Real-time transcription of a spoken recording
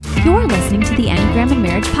You're listening to the Enneagram and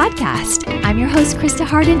Marriage Podcast. I'm your host, Krista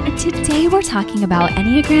Harden, and today we're talking about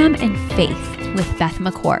Enneagram and faith with Beth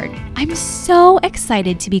McCord. I'm so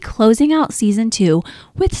excited to be closing out season 2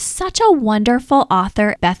 with such a wonderful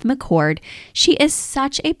author, Beth McCord. She is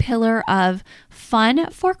such a pillar of fun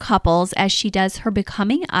for couples as she does her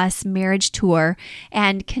Becoming Us marriage tour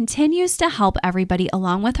and continues to help everybody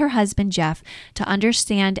along with her husband, Jeff, to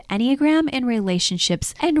understand Enneagram and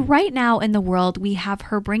relationships. And right now in the world, we have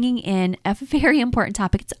her bringing in a very important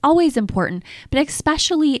topic. It's always important, but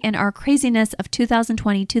especially in our craziness of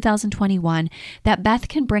 2020, 2021, that Beth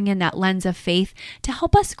can bring in that lens of faith to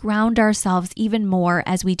help us ground ourselves even more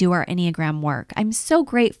as we do our Enneagram work. I'm so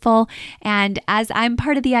grateful. And as I'm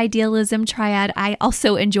part of the Idealism Triad, I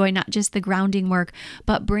also enjoy not just the grounding work,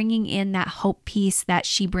 but bringing in that hope piece that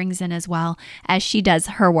she brings in as well as she does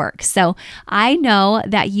her work. So I know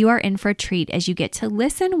that you are in for a treat as you get to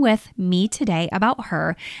listen with me today about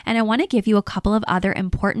her. And I want to give you a couple of other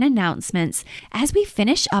important announcements as we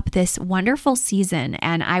finish up this wonderful season.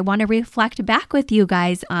 And I want to reflect back with you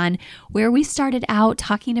guys on where we started out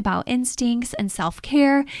talking about instincts and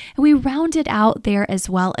self-care. And we rounded out there as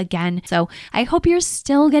well again. So I hope you're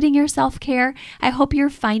still getting your self-care. I hope you're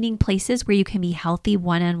finding places where you can be healthy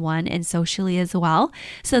one-on-one and socially as well,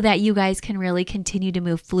 so that you guys can really continue to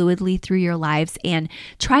move fluidly through your lives and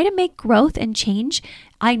try to make growth and change.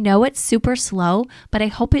 I know it's super slow, but I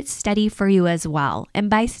hope it's steady for you as well.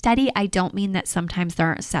 And by steady, I don't mean that sometimes there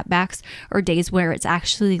aren't setbacks or days where it's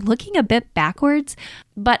actually looking a bit backwards,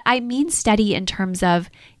 but I mean steady in terms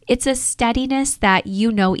of it's a steadiness that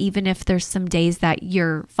you know, even if there's some days that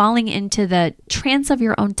you're falling into the trance of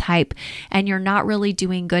your own type and you're not really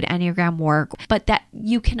doing good Enneagram work, but that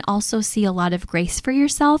you can also see a lot of grace for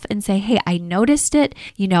yourself and say, hey, I noticed it.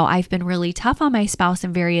 You know, I've been really tough on my spouse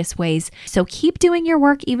in various ways. So keep doing your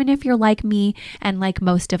work, even if you're like me and like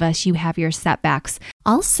most of us, you have your setbacks.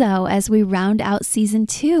 Also, as we round out season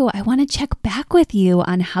 2, I want to check back with you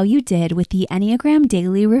on how you did with the Enneagram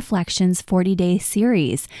Daily Reflections 40-day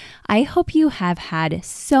series. I hope you have had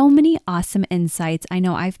so many awesome insights. I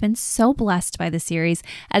know I've been so blessed by the series.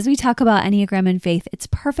 As we talk about Enneagram and faith, it's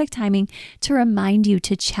perfect timing to remind you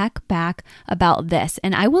to check back about this.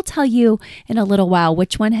 And I will tell you in a little while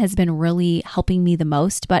which one has been really helping me the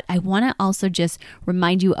most, but I want to also just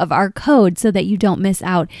remind you of our code so that you don't miss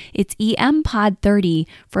out. It's EMPOD30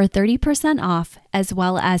 for 30% off, as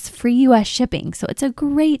well as free US shipping. So it's a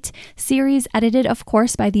great series, edited, of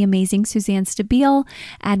course, by the amazing Suzanne Stabile.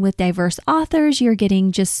 And with diverse authors, you're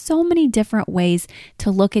getting just so many different ways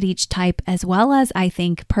to look at each type, as well as, I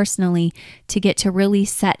think, personally, to get to really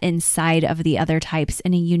set inside of the other types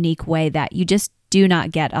in a unique way that you just do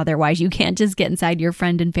not get otherwise. You can't just get inside your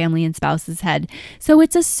friend and family and spouse's head. So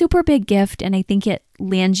it's a super big gift, and I think it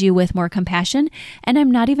lands you with more compassion. And I'm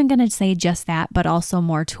not even going to say just that, but also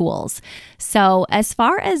more tools. So as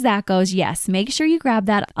far as that goes, yes, make sure you grab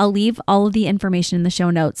that. I'll leave all of the information in the show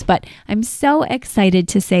notes, but I'm so excited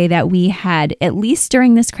to say that we had, at least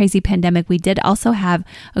during this crazy pandemic, we did also have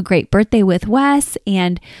a great birthday with Wes,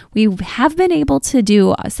 and we have been able to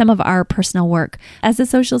do some of our personal work. As a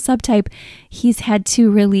social subtype, he's had to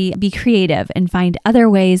really be creative and find other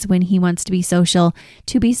ways when he wants to be social,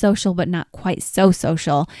 but not quite so social.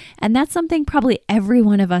 And that's something probably every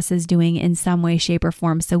one of us is doing in some way, shape, or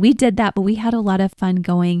form. So we did that, but we had a lot of fun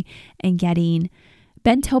going and getting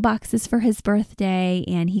bento boxes for his birthday,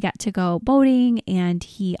 and he got to go boating, and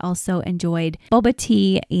he also enjoyed boba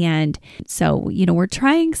tea. And so, you know, we're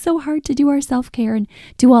trying so hard to do our self-care and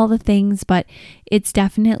do all the things, but it's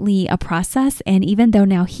definitely a process. And even though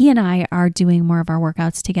now he and I are doing more of our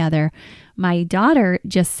workouts together, my daughter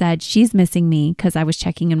just said she's missing me because I was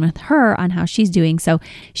checking in with her on how she's doing. So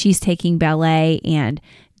she's taking ballet and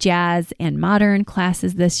jazz and modern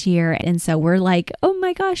classes this year. And so we're like, oh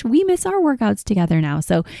my gosh, we miss our workouts together now.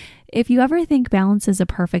 So if you ever think balance is a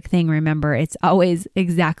perfect thing, remember, it's always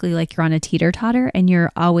exactly like you're on a teeter-totter and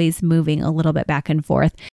you're always moving a little bit back and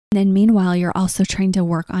forth. And then meanwhile, you're also trying to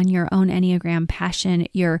work on your own Enneagram passion,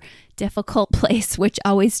 your difficult place, which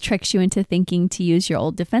always tricks you into thinking to use your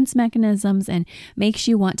old defense mechanisms and makes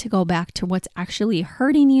you want to go back to what's actually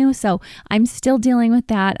hurting you. So I'm still dealing with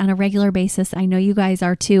that on a regular basis. I know you guys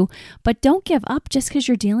are too, but don't give up just because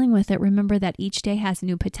you're dealing with it. Remember that each day has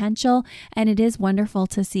new potential, and it is wonderful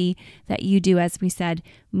to see that you do, as we said,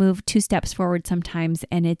 move 2 steps forward sometimes,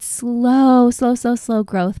 and it's slow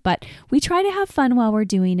growth, but we try to have fun while we're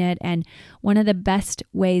doing it. And one of the best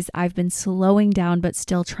ways I've been slowing down but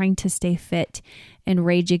still trying to stay fit and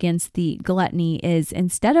rage against the gluttony is,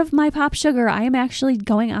 instead of my pop sugar, I am actually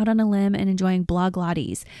going out on a limb and enjoying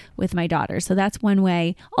Blogilates with my daughter. So that's one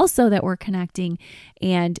way also that we're connecting.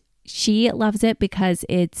 And She loves it because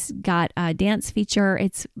it's got a dance feature.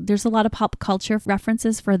 There's a lot of pop culture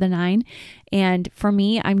references for the 9. And for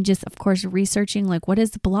me, I'm just, of course, researching like, what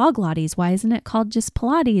is Blogilates? Why isn't it called just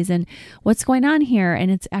Pilates? And what's going on here?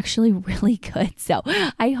 And it's actually really good. So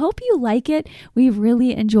I hope you like it. We've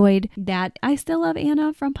really enjoyed that. I still love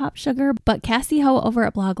Anna from Pop Sugar, but Cassie Ho over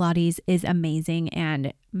at Blogilates is amazing.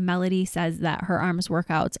 And Melody says that her arms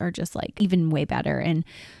workouts are just like even way better. And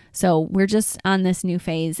so we're just on this new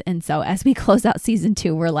phase. And so as we close out season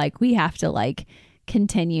 2, we're like, we have to like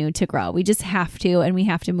continue to grow. We just have to, and we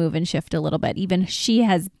have to move and shift a little bit. Even she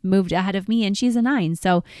has moved ahead of me and she's a 9.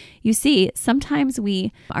 So you see, sometimes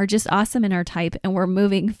we are just awesome in our type and we're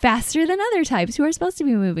moving faster than other types who are supposed to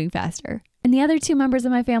be moving faster. And the other 2 members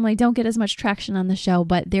of my family don't get as much traction on the show,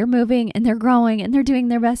 but they're moving and they're growing and they're doing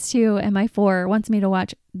their best too. And my 4 wants me to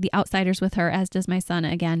watch The Outsiders with her, as does my son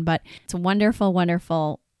again. But it's a wonderful,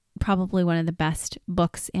 wonderful, probably one of the best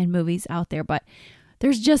books and movies out there. But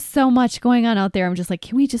there's just so much going on out there. I'm just like,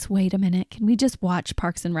 can we just wait a minute? Can we just watch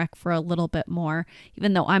Parks and Rec for a little bit more?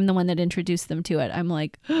 Even though I'm the one that introduced them to it, I'm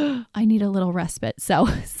like, I need a little respite. So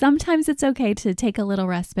sometimes it's okay to take a little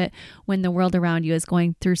respite when the world around you is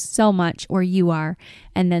going through so much, or you are.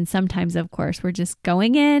 And then sometimes, of course, we're just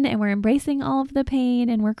going in and we're embracing all of the pain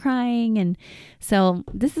and we're crying. And so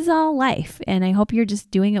this is all life. And I hope you're just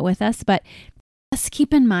doing it with us. But just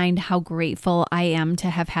keep in mind how grateful I am to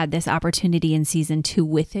have had this opportunity in season 2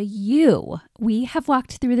 with you. We have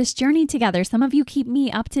walked through this journey together. Some of you keep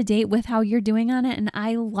me up to date with how you're doing on it, and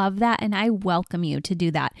I love that, and I welcome you to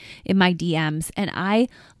do that in my DMs. And I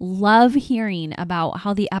love hearing about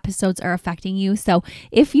how the episodes are affecting you. So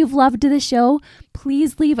if you've loved the show,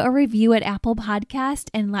 please leave a review at Apple Podcast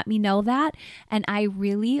and let me know that. And I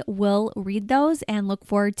really will read those and look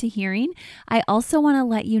forward to hearing. I also want to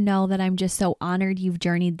let you know that I'm just so honored you've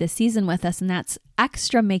journeyed this season with us, and that's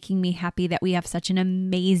extra making me happy that we have such an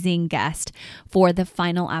amazing guest for the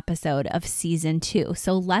final episode of season 2.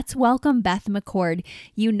 So let's welcome Beth McCord.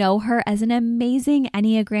 You know her as an amazing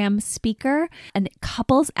Enneagram speaker and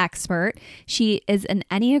couples expert. She is an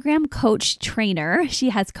Enneagram coach trainer. She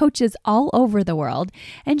has coaches all over the world,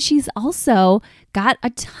 and she's also got a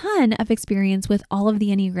ton of experience with all of the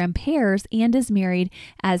Enneagram pairs and is married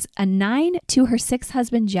as a 9 to her 6th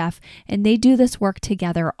husband, Jeff, and they do this work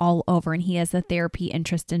together all over, and he has a therapy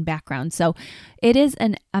interest and background. So it is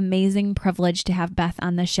an amazing privilege to have Beth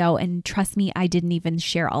on the show, and trust me, I didn't even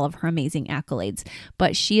share all of her amazing accolades,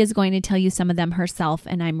 but she is going to tell you some of them herself,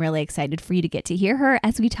 and I'm really excited for you to get to hear her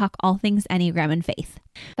as we talk all things Enneagram and faith.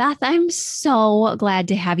 Beth, I'm so glad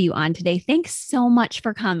to have you on today. Thanks so much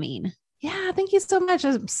for coming. Yeah, thank you so much.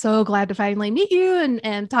 I'm so glad to finally meet you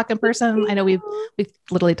and talk in person. I know we've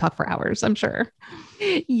literally talked for hours, I'm sure.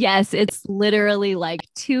 Yes, it's literally like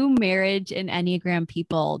 2 marriage and Enneagram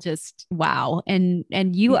people. Just wow. And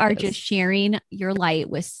you are just sharing your light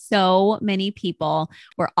with so many people.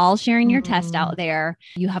 We're all sharing your test out there.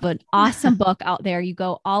 You have an awesome book out there. You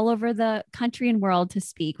go all over the country and world to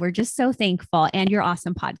speak. We're just so thankful, and your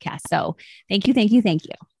awesome podcast. So thank you, thank you, thank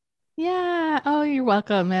you. Yeah. Oh, you're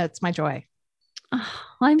welcome. It's my joy. Oh,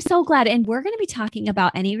 well, I'm so glad. And we're going to be talking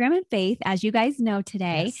about Enneagram and faith, as you guys know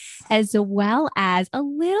today, Yes. as well as a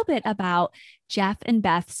little bit about Jeff and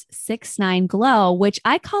Beth's 6-9 glow, which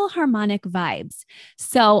I call harmonic vibes.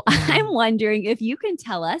 So I'm wondering if you can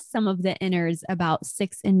tell us some of the inners about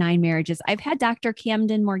 6 and 9 marriages. I've had Dr.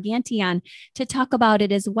 Camden Morganti on to talk about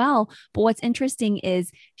it as well. But what's interesting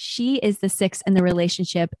is she is the 6 in the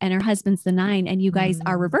relationship and her husband's the 9, and you guys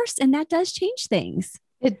are reversed, and that does change things.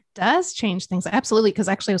 It does change things. Absolutely. Because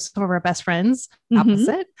actually it was some of our best friends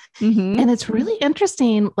opposite. And it's really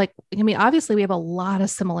interesting. Like, I mean, obviously we have a lot of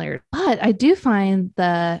similarities, but I do find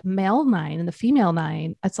the male 9 and the female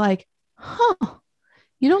 9, it's like,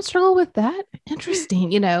 you don't struggle with that?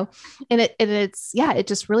 Interesting, and it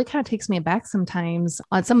just really kind of takes me aback sometimes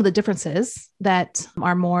on some of the differences that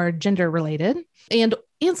are more gender related and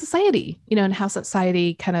in society, and how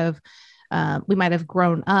society kind of, we might have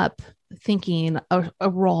grown up thinking a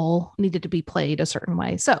role needed to be played a certain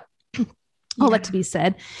way. So all that to be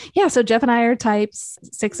said. Yeah. So Jeff and I are types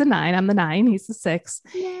 6 and 9. I'm the 9. He's the 6.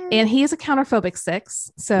 Yay. And he is a counterphobic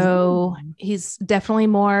 6. So he's definitely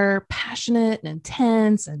more passionate and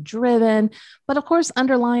intense and driven. But of course,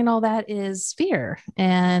 underlying all that is fear.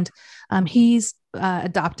 And he's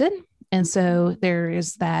adopted. And so there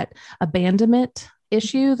is that abandonment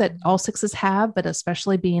issue that all 6s have, but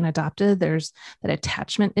especially being adopted, there's that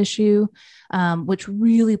attachment issue, which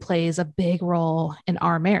really plays a big role in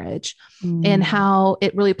our marriage. And how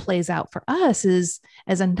it really plays out for us is,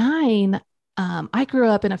 as a 9, I grew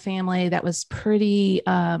up in a family that was pretty,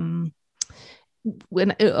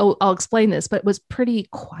 I'll explain this, but it was pretty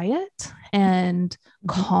quiet and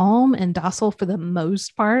calm and docile for the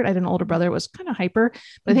most part. I had an older brother who was kind of hyper,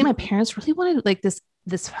 but I think my parents really wanted like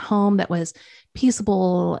this home that was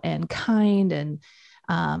peaceable and kind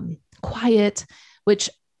and quiet, which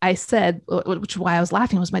I said, which why I was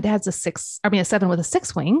laughing was my dad's a 7 with a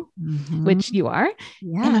 6 wing, which you are.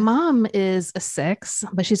 Yeah. And my mom is a 6,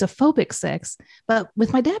 but she's a phobic 6. But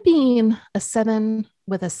with my dad being a 7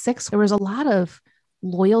 with a 6, there was a lot of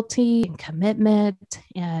loyalty and commitment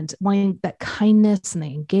and wanting that kindness and the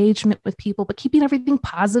engagement with people, but keeping everything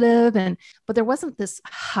positive. But there wasn't this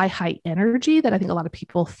high energy that I think a lot of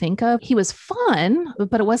people think of. He was fun,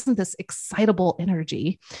 but it wasn't this excitable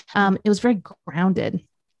energy. It was very grounded.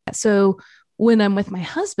 So when I'm with my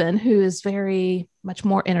husband, who is very much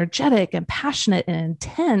more energetic and passionate and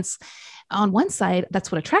intense, on one side,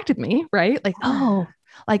 that's what attracted me, right? Like, oh,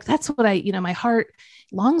 like that's what my heart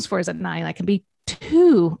longs for is a 9. I can be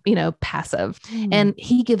too, passive. And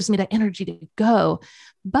he gives me that energy to go.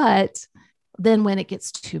 But then when it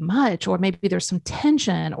gets too much, or maybe there's some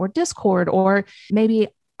tension or discord, or maybe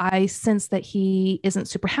I sense that he isn't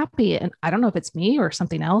super happy, and I don't know if it's me or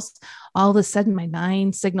something else, all of a sudden my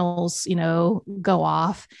 9 signals, go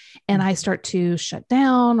off and I start to shut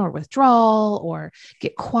down or withdraw or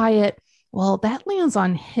get quiet. Well, that lands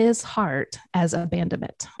on his heart as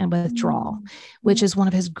abandonment and withdrawal, which is one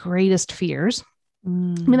of his greatest fears. I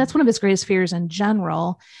mean, that's one of his greatest fears in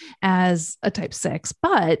general as a type 6,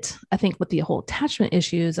 but I think with the whole attachment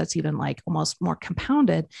issues, that's even like almost more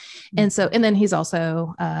compounded. And then he's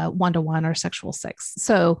also 1-to-1 or sexual 6.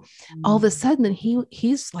 So all of a sudden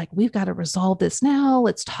he's like, we've got to resolve this now.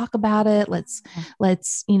 Let's talk about it. Let's,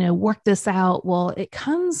 work this out. Well, it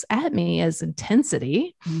comes at me as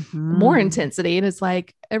intensity, more intensity. And it's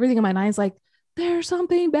like, everything in my mind is like, there's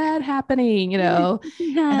something bad happening, And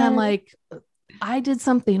I'm like, I did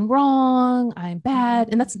something wrong. I'm bad.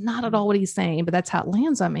 And that's not at all what he's saying, but that's how it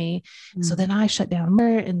lands on me. So then I shut down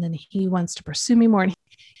more, and then he wants to pursue me more. And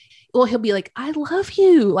he'll be like, I love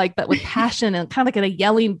you, like, but with passion and kind of like in a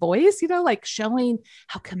yelling voice, like showing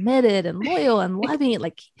how committed and loyal and loving.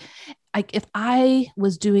 Like if I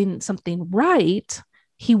was doing something right,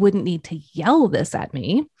 he wouldn't need to yell this at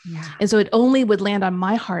me. Yeah. And so it only would land on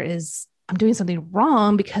my heart is I'm doing something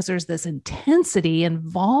wrong because there's this intensity and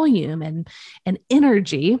volume and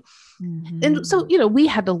energy. And so, we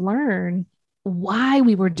had to learn why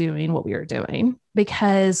we were doing what we were doing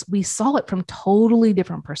because we saw it from totally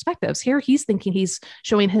different perspectives. Here, he's thinking he's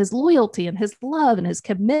showing his loyalty and his love and his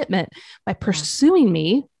commitment by pursuing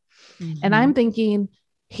me. And I'm thinking,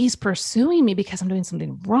 he's pursuing me because I'm doing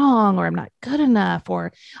something wrong, or I'm not good enough,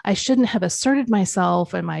 or I shouldn't have asserted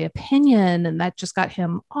myself and my opinion, and that just got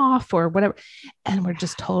him off or whatever. And we're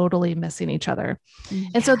just totally missing each other. Yeah.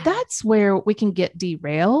 And so that's where we can get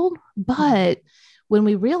derailed. But when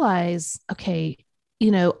we realize, okay,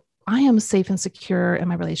 I am safe and secure in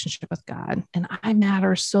my relationship with God, and I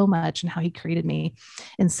matter so much in how he created me.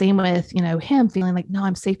 And same with, him feeling like, no,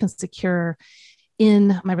 I'm safe and secure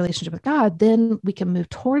in my relationship with God, then we can move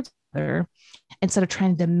towards each other instead of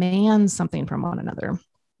trying to demand something from one another.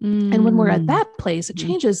 And when we're at that place, it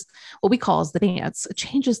changes what we call as the dance. It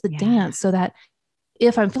changes the dance so that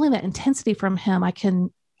if I'm feeling that intensity from him, I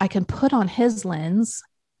can put on his lens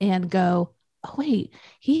and go, oh, wait,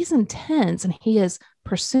 he's intense and he is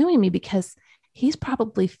pursuing me because he's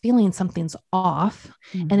probably feeling something's off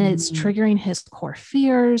and it's triggering his core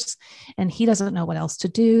fears and he doesn't know what else to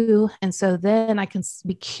do. And so then I can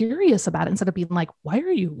be curious about it instead of being like, why are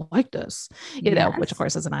you like this? Which of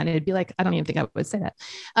course as a 9, it'd be like, I don't even think I would say that.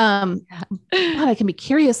 But I can be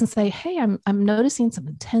curious and say, hey, I'm noticing some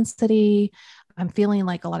intensity. I'm feeling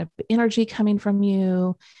like a lot of energy coming from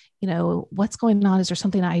you. What's going on? Is there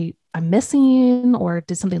something I'm missing, or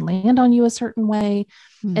did something land on you a certain way?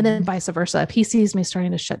 And then vice versa. If he sees me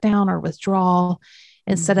starting to shut down or withdraw,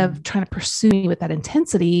 instead of trying to pursue me with that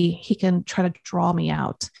intensity, he can try to draw me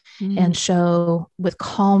out and show with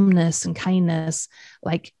calmness and kindness,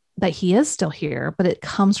 like that he is still here, but it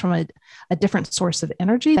comes from a different source of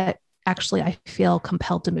energy that actually I feel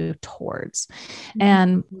compelled to move towards.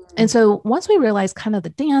 And so once we realize kind of the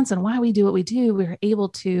dance and why we do what we do, we're able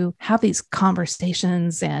to have these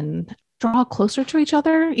conversations and draw closer to each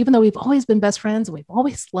other, even though we've always been best friends. We've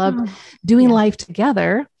always loved doing life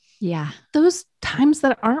together. Yeah. Those times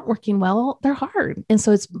that aren't working well, they're hard. And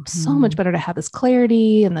so it's so much better to have this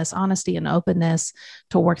clarity and this honesty and openness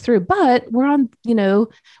to work through. But we're on,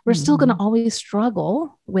 we're still going to always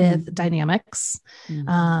struggle with dynamics.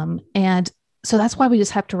 And so that's why we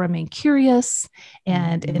just have to remain curious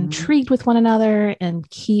and intrigued with one another and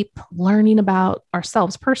keep learning about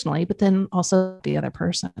ourselves personally, but then also the other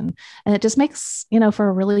person. And it just makes, for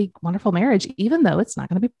a really wonderful marriage, even though it's not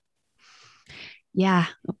going to be. Yeah.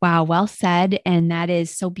 Wow. Well said. And that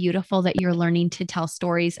is so beautiful that you're learning to tell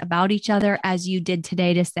stories about each other as you did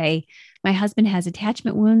today to say, my husband has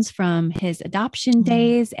attachment wounds from his adoption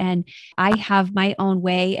days, and I have my own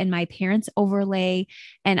way and my parents overlay.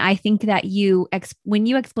 And I think that when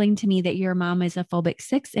you explained to me that your mom is a phobic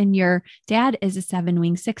 6 and your dad is a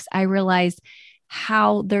 7-wing 6, I realized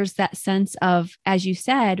how there's that sense of, as you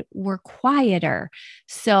said, we're quieter.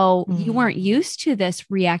 So you weren't used to this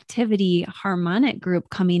reactivity harmonic group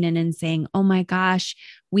coming in and saying, oh my gosh,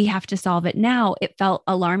 we have to solve it now. It felt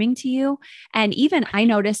alarming to you. And even I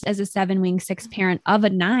noticed as a 7-wing 6 parent of a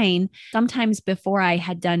 9, sometimes before I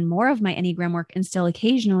had done more of my Enneagram work, and still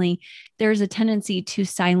occasionally, there's a tendency to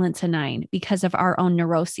silence a 9 because of our own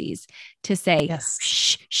neuroses, to say, yes,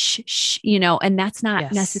 shh, shh, shh, and that's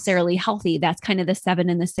not necessarily healthy. That's kind of the 7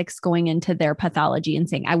 and the 6 going into their pathology and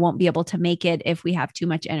saying, I won't be able to make it if we have too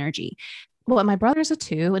much energy. Well, my brother's a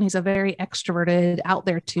 2 and he's a very extroverted out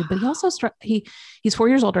there too, but he also, he's 4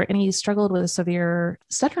 years older and he struggled with a severe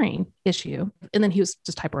stuttering issue. And then he was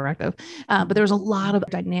just hyperactive. But there was a lot of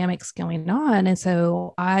dynamics going on. And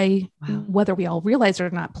so whether we all realized it or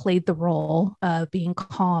not, played the role of being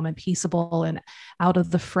calm and peaceable and out of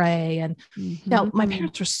the fray. And my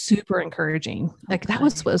parents were super encouraging. Like that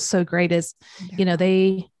was what was so great is,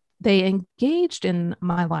 they engaged in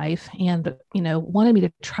my life and, wanted me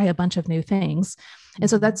to try a bunch of new things. And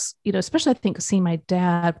so that's, especially I think seeing my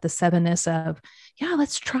dad, the 7-ness of,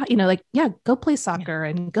 let's try, go play soccer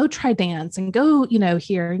and go try dance and go,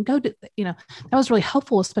 here and go to, that was really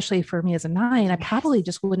helpful, especially for me as a 9. I probably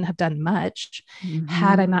just wouldn't have done much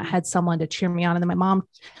had I not had someone to cheer me on. And then my mom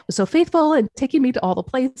was so faithful and taking me to all the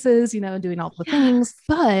places, and doing all the things.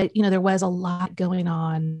 But, there was a lot going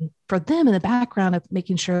on for them in the background of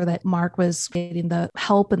making sure that Mark was getting the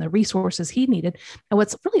help and the resources he needed. And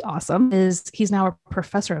what's really awesome is he's now a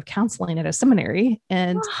professor of counseling at a seminary.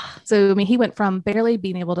 And so, he went from barely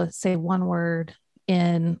being able to say one word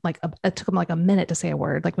in it took him like a minute to say a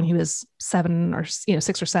word, like when he was 7 or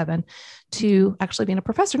 6 or 7, to actually being a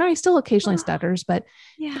professor. Now he still occasionally stutters, but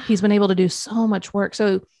he's been able to do so much work.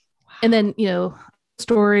 So, and then,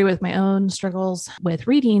 story with my own struggles with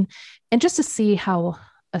reading, and just to see how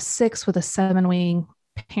a 6 with a 7-wing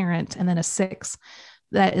parent and then a 6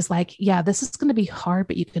 that is like, this is going to be hard,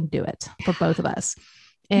 but you can do it for both of us.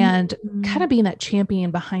 And kind of being that champion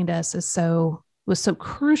behind us was so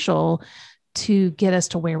crucial to get us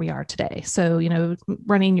to where we are today. So,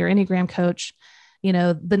 running your Enneagram coach, the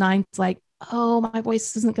 9's like, oh, my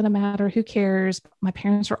voice isn't going to matter. Who cares? My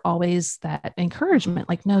parents were always that encouragement.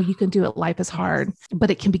 Like, no, you can do it. Life is hard, but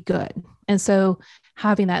it can be good. And so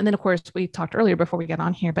having that, and then of course we talked earlier before we get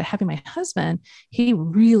on here, but having my husband, he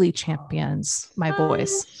really champions my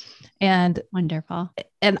voice. And wonderful.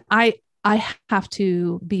 And I have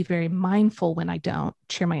to be very mindful when I don't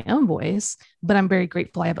share my own voice, but I'm very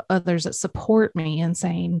grateful I have others that support me and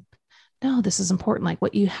saying, no, this is important. Like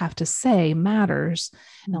what you have to say matters.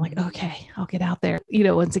 And I'm like, okay, I'll get out there.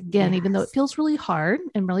 Once again, even though it feels really hard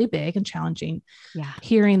and really big and challenging,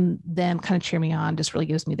 hearing them kind of cheer me on just really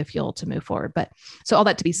gives me the fuel to move forward. But so all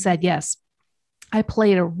that to be said, yes, I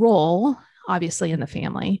played a role, obviously, in the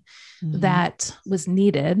family that was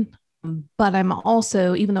needed. But I'm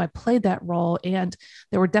also, even though I played that role and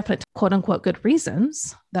there were definite quote unquote good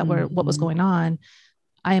reasons that were what was going on,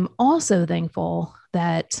 I am also thankful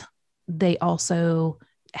that they also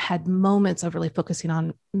had moments of really focusing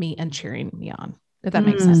on me and cheering me on, if that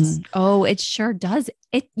makes sense. Oh, it sure does.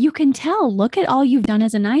 You can tell, look at all you've done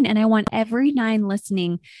as a 9. And I want every 9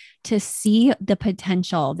 listening to see the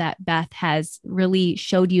potential that Beth has really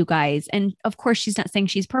showed you guys. And of course, she's not saying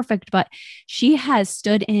she's perfect, but she has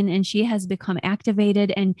stood in and she has become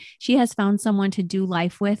activated and she has found someone to do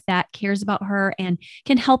life with that cares about her and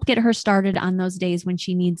can help get her started on those days when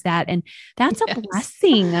she needs that. And that's a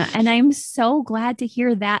blessing. And I'm so glad to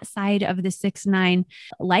hear that side of the 6-9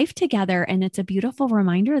 life together. And it's a beautiful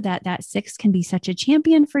reminder that that 6 can be such a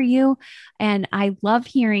champion for you. And I love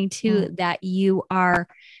hearing too that you are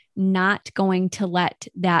not going to let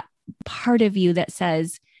that part of you that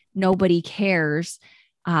says nobody cares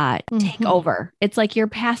take over. It's like you're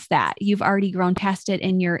past that. You've already grown past it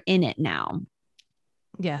and you're in it now.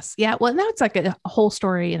 Yes. Yeah. Well, now it's like a whole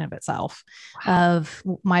story in of itself of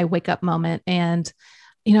my wake up moment. And,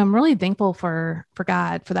 I'm really thankful for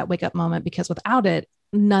God for that wake up moment, because without it,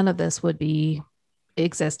 none of this would be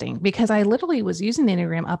existing, because I literally was using the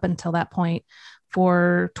Enneagram up until that point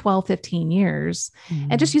for 12, 15 years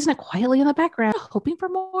and just using it quietly in the background, hoping for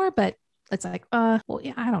more, but it's like, well,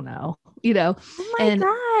 yeah, I don't know, Oh my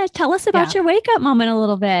gosh. Tell us about your wake up moment a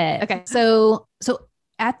little bit. Okay. So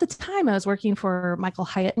at the time I was working for Michael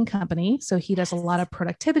Hyatt and Company. So he does a lot of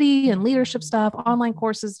productivity and leadership stuff, online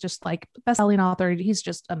courses, just like best-selling author. He's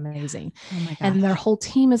just amazing. Oh my gosh. And their whole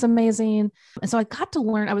team is amazing. And so I got to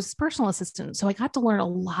learn, I was his personal assistant. So I got to learn a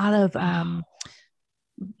lot of,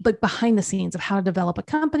 but behind the scenes of how to develop a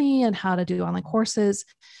company and how to do online courses.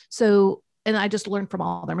 So, and I just learned from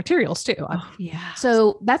all their materials too. Oh, yeah.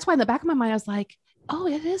 So that's why in the back of my mind, I was like, oh,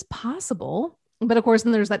 it is possible. But of course,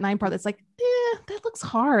 then there's that 9 part that's like, that looks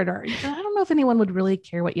hard. Or I don't know if anyone would really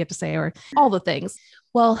care what you have to say or all the things.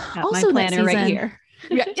 Well, got also my planner right here.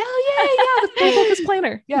 Yeah. The full focus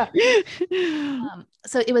planner. Yeah.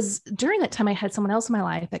 So it was during that time I had someone else in my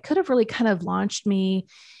life that could have really kind of launched me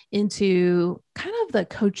into kind of the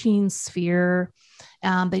coaching sphere.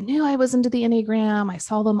 They knew I was into the Enneagram. I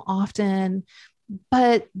saw them often,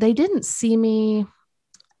 but they didn't see me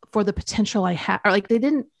for the potential I had, or like they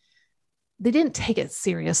didn't take it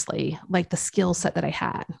seriously, like the skill set that I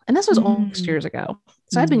had. And this was almost years ago.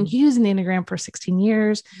 So I've been using the Enneagram for 16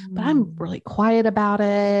 years, but I'm really quiet about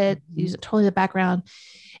it, use it totally in the background,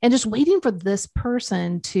 and just waiting for this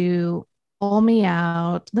person to call me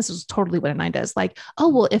out. This is totally what a 9 does. Like, oh,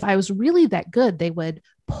 well, if I was really that good, they would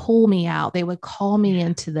pull me out. They would call me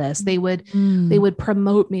into this. They would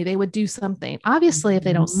promote me. They would do something. Obviously, if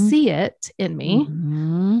they don't see it in me,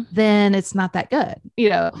 then it's not that good,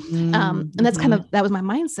 and that's that was my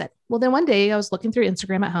mindset. Well, then one day I was looking through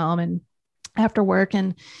Instagram at home and after work,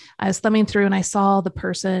 and I was thumbing through and I saw the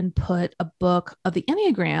person put a book of the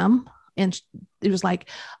Enneagram, and it was like,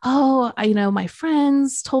 oh, my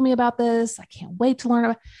friends told me about this. I can't wait to learn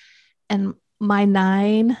about it. And my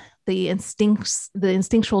 9, the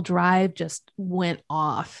instinctual drive just went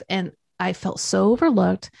off, and I felt so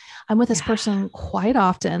overlooked. I'm with this person quite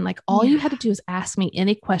often. Like all you had to do is ask me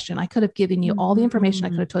any question. I could have given you all the information. I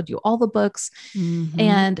could have told you all the books,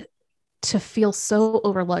 and to feel so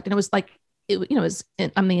overlooked. And it was like,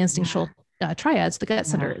 I'm the instinctual triads, the gut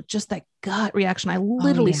center, just that gut reaction. I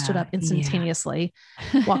literally stood up instantaneously,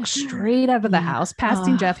 walked straight out of the house,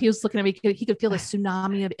 passing Jeff. He was looking at me. He could feel the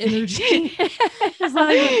tsunami of energy. It's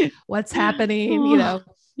like, what's happening?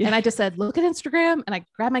 And I just said, look at Instagram. And I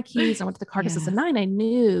grabbed my keys. I went to the car because as a 9, I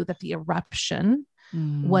knew that the eruption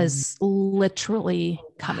was literally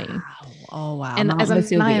coming. Wow. Oh, wow. And as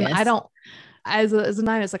a 9, as a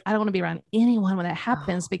 9, it's like, I don't want to be around anyone when that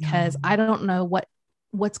happens because I don't know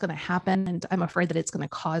what's going to happen. And I'm afraid that it's going to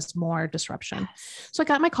cause more disruption. So I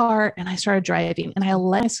got in my car and I started driving, and I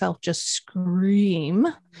let myself just scream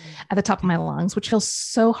at the top of my lungs, which feels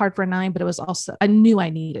so hard for a 9, but it was also, I knew I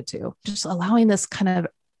needed to, just allowing this kind of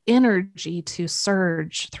energy to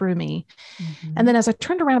surge through me. And then as I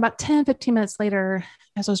turned around about 10, 15 minutes later,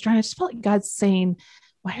 as I was driving, I just felt like God saying,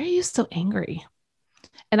 why are you so angry?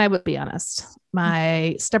 And I would be honest,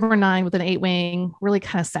 my stubborn 9 with an 8 wing really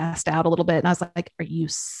kind of sassed out a little bit. And I was like, are you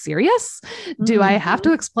serious? Do I have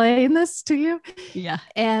to explain this to you? Yeah.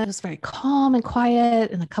 And it was very calm and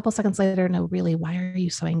quiet. And a couple seconds later, no, really, why are you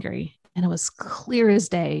so angry? And it was clear as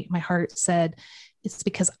day. My heart said, it's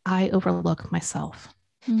because I overlook myself.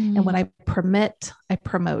 And what I permit, I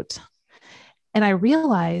promote. And I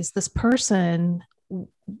realized this person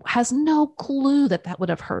has no clue that would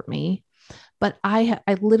have hurt me. But I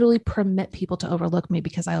literally permit people to overlook me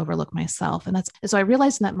because I overlook myself. And so I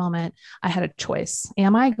realized in that moment, I had a choice.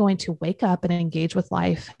 Am I going to wake up and engage with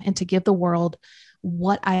life and to give the world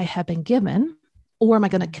what I have been given? Or am I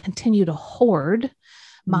going to continue to hoard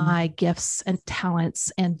my gifts and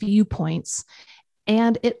talents and viewpoints?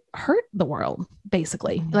 And it hurt the world,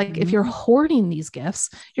 basically. Like if you're hoarding these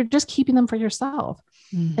gifts, you're just keeping them for yourself.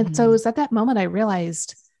 And so it was at that moment I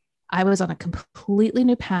realized I was on a completely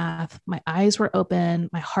new path. My eyes were open.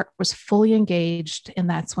 My heart was fully engaged. And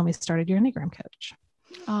that's when we started Your Enneagram Coach.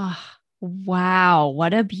 Oh, wow.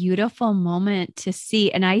 What a beautiful moment to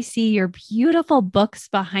see. And I see your beautiful books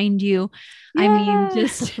behind you. Yay. I mean,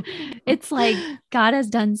 it's like God has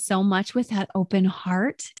done so much with that open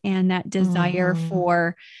heart and that desire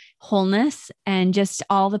for wholeness and just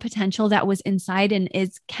all the potential that was inside and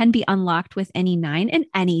can be unlocked with any 9 and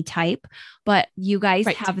any type, but you guys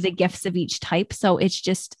have the gifts of each type. So it's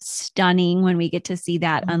just stunning when we get to see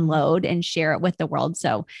that unload and share it with the world.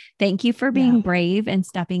 So thank you for being brave and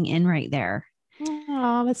stepping in right there.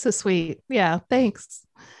 Oh, that's so sweet. Yeah. Thanks.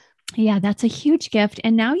 Yeah, that's a huge gift.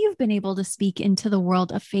 And now you've been able to speak into the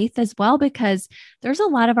world of faith as well, because there's a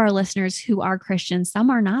lot of our listeners who are Christians. Some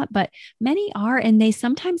are not, but many are. And they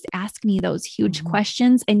sometimes ask me those huge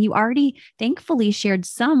questions. And you already thankfully shared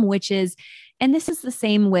some, which is, and this is the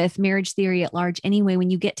same with marriage theory at large anyway. When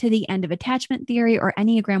you get to the end of attachment theory or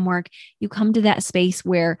Enneagram work, you come to that space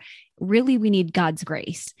where really we need God's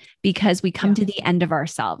grace because we come to the end of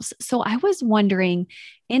ourselves. So I was wondering,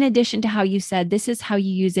 in addition to how you said this is how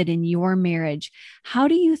you use it in your marriage, how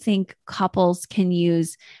do you think couples can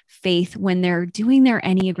use faith when they're doing their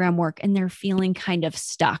Enneagram work and they're feeling kind of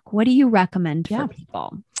stuck? What do you recommend for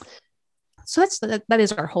people? So that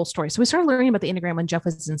is our whole story. So we started learning about the Enneagram when Jeff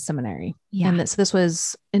was in seminary. Yeah. And this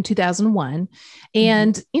was in 2001.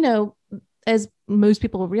 And, you know, as most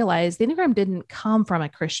people realize, the Enneagram didn't come from a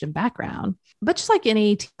Christian background, but just like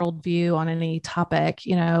any worldview on any topic,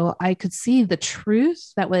 you know, I could see the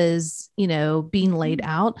truth that was, you know, being laid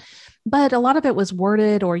out, but a lot of it was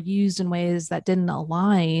worded or used in ways that didn't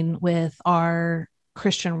align with our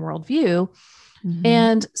Christian worldview.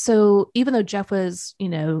 And so even though Jeff was, you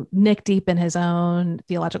know, neck deep in his own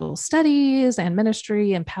theological studies and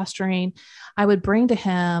ministry and pastoring, I would bring to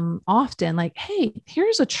him often like, hey,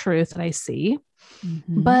 here's a truth that I see,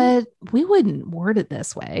 but we wouldn't word it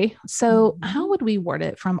this way. So how would we word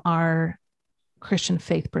it from our Christian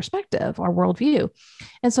faith perspective, our worldview?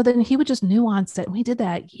 And so then he would just nuance it. And we did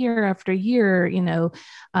that year after year, you know,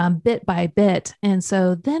 bit by bit. And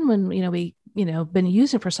so then when, you know, we, you know, been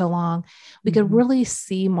using it for so long, we could really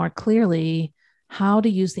see more clearly how to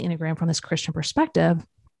use the Enneagram from this Christian perspective.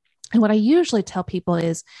 And what I usually tell people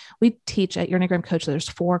is we teach at Your Enneagram Coach, there's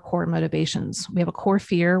 4 core motivations. We have a core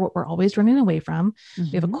fear, what we're always running away from.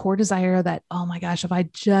 We have a core desire that, oh my gosh, if I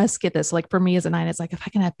just get this, like for me as a 9, it's like, if I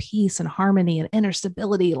can have peace and harmony and inner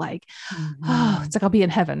stability, like, oh, it's like I'll be in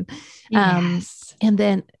heaven. Yes.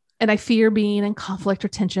 And I fear being in conflict or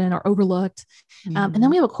tension or overlooked. And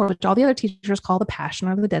then we have a core, which all the other teachers call the passion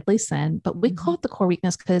or the deadly sin, but we call it the core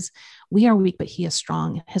weakness because we are weak, but he is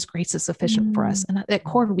strong. His grace is sufficient for us. And that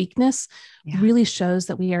core weakness really shows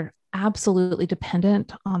that we are absolutely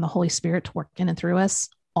dependent on the Holy Spirit to work in and through us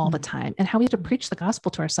all the time, and how we have to preach the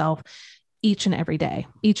gospel to ourselves each and every day,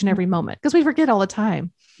 each and every moment, because we forget all the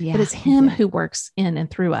time. But it's him who works in and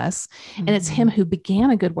through us. And it's him who began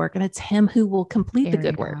a good work, and it's him who will complete the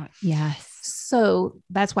good work. Yes. So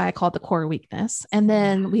that's why I call it the core weakness. And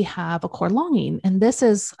then we have a core longing. And this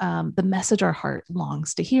is the message our heart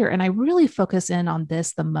longs to hear. And I really focus in on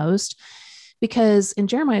this the most because in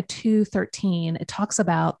Jeremiah 2:13, it talks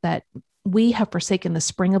about that we have forsaken the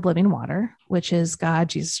spring of living water, which is God,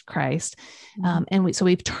 Jesus Christ. And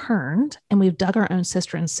we've turned and we've dug our own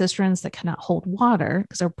cisterns that cannot hold water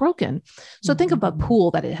because they're broken. So think of a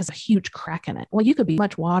pool that it has a huge crack in it. Well, you could be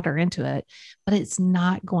much water into it, but it's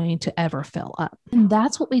not going to ever fill up. And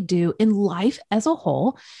that's what we do in life as a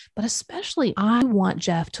whole. But especially I want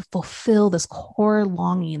Jeff to fulfill this core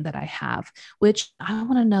longing that I have, which I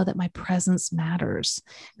want to know that my presence matters,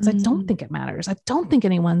 because I don't think it matters. I don't think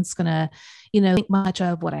anyone's going to, you know, think much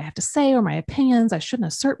of what I have to say or my opinions. I shouldn't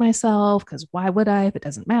assert myself because why would I if it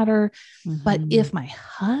doesn't matter? But if my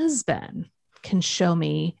husband can show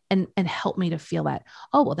me and help me to feel that,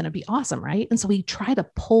 oh, well, then it'd be awesome. Right. And so we try to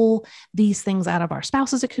pull these things out of our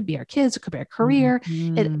spouses. It could be our kids. It could be our career.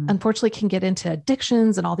 It unfortunately can get into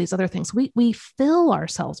addictions and all these other things. We fill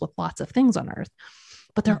ourselves with lots of things on earth,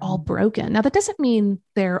 but they're all broken. Now, that doesn't mean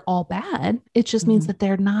they're all bad. It just means that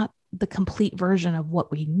they're not the complete version of what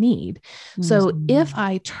we need. So if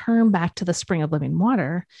I turn back to the spring of living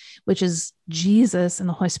water, which is Jesus and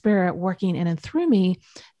the Holy Spirit working in and through me,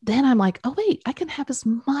 then I'm like, oh, wait, I can have as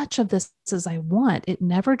much of this as I want. It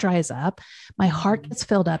never dries up. My heart gets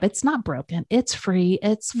filled up. It's not broken. It's free.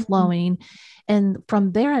 It's flowing. And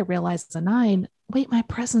from there, I realized as a 9, wait, my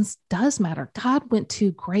presence does matter. God went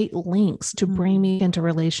to great lengths to bring me into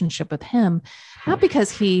relationship with him, not because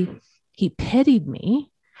he pitied me,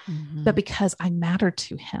 but because I matter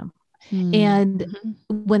to him. And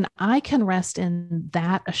when I can rest in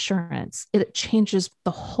that assurance, it changes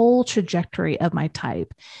the whole trajectory of my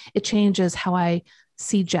type. It changes how I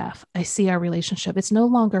see Jeff. I see our relationship. It's no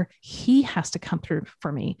longer he has to come through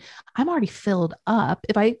for me. I'm already filled up.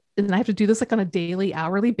 And I have to do this like on a daily,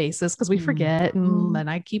 hourly basis because we forget. And then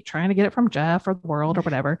I keep trying to get it from Jeff or the world or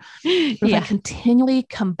whatever. But if I continually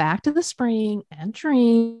come back to the spring and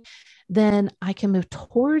drink, then I can move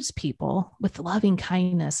towards people with loving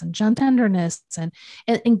kindness and gentle tenderness and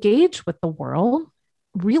engage with the world,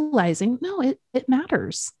 realizing, no, it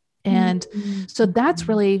matters. And so that's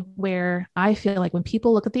really where I feel like when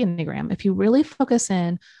people look at the Enneagram, if you really focus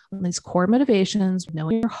in on these core motivations,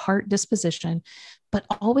 knowing your heart disposition, but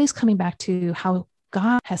always coming back to how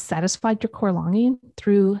God has satisfied your core longing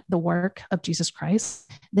through the work of Jesus Christ,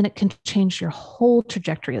 then it can change your whole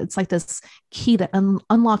trajectory. It's like this key that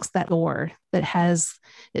unlocks that door that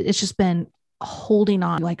it's just been holding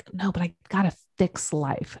on, like, no, but I got to fix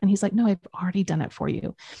life. And he's like, no, I've already done it for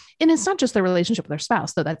you. And it's not just the relationship with their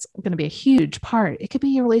spouse, though that's going to be a huge part. It could be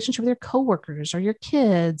your relationship with your coworkers or your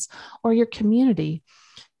kids or your community.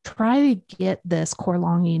 Try to get this core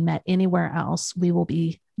longing met anywhere else. We will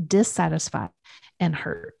be dissatisfied and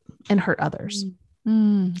hurt others.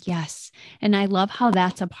 Yes. And I love how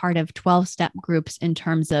that's a part of 12-step groups in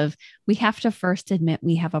terms of we have to first admit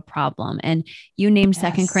we have a problem. And you named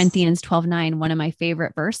 2 Corinthians 12:9, one of my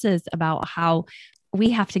favorite verses about how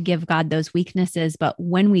we have to give God those weaknesses. But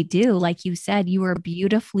when we do, like you said, you are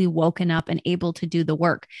beautifully woken up and able to do the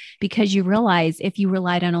work because you realize if you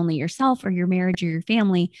relied on only yourself or your marriage or your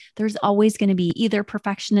family, there's always going to be either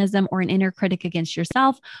perfectionism or an inner critic against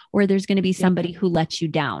yourself, or there's going to be somebody who lets you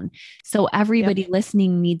down. So everybody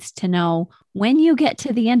listening needs to know when you get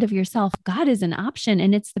to the end of yourself, God is an option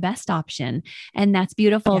and it's the best option. And that's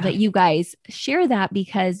beautiful that you guys share that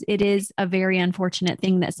because it is a very unfortunate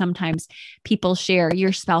thing that sometimes people share.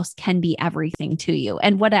 Your spouse can be everything to you.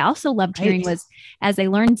 And what I also loved hearing was, as I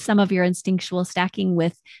learned some of your instinctual stacking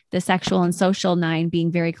with the sexual and social 9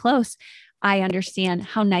 being very close, I understand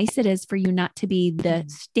how nice it is for you not to be the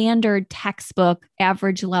standard textbook,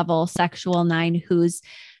 average level sexual 9 who's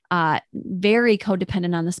very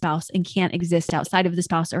codependent on the spouse and can't exist outside of the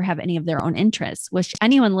spouse or have any of their own interests, which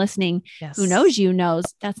anyone listening who knows you knows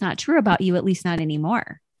that's not true about you, at least not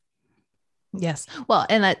anymore. Yes. Well,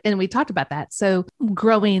 and we talked about that. So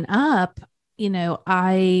growing up,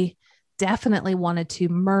 I definitely wanted to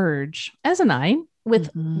merge as a 9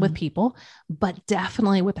 with people, but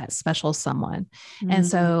definitely with that special someone. And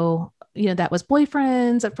so, that was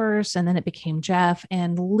boyfriends at first, and then it became Jeff,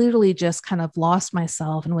 and literally just kind of lost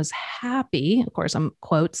myself and was happy. Of course, I'm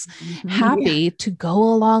quotes, happy to go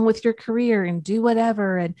along with your career and do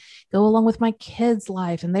whatever and go along with my kids'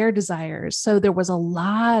 life and their desires. So there was a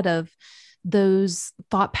lot of those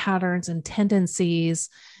thought patterns and tendencies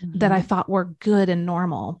that I thought were good and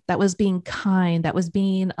normal. That was being kind, that was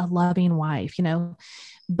being a loving wife,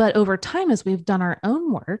 but over time, as we've done our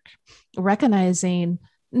own work, recognizing,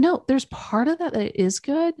 no, there's part of that is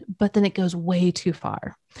good, but then it goes way too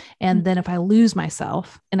far. And then if I lose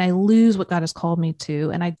myself and I lose what God has called me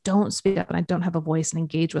to, and I don't speak up and I don't have a voice and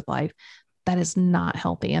engage with life, that is not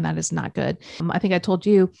healthy and that is not good. I think I told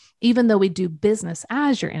you, even though we do business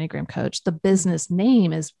as your Enneagram coach, the business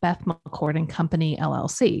name is Beth McCord and Company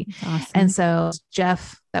LLC. Awesome. And so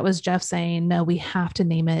that was Jeff saying, no, we have to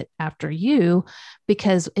name it after you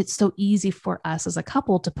because it's so easy for us as a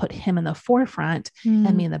couple to put him in the forefront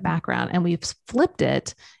and me in the background. And we've flipped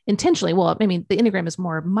it intentionally. Well, I mean, the Enneagram is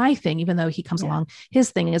more my thing, even though he comes along, his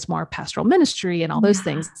thing is more pastoral ministry and all those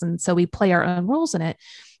things. And so we play our own roles in it.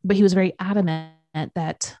 But he was very adamant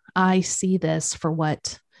that I see this for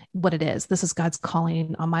what it is. This is God's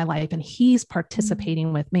calling on my life, and he's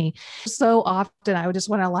participating with me. So often I would just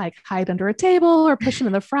want to hide under a table or push him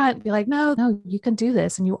in the front and be like, no, you can do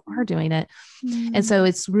this. And you are doing it. And so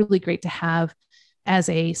it's really great to have, as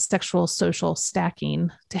a sexual social stacking,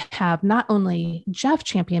 to have not only Jeff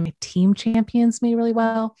champion, my team champions me really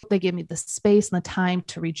well. They give me the space and the time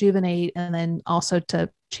to rejuvenate and then also to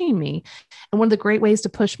train me. And one of the great ways to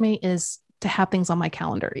push me is to have things on my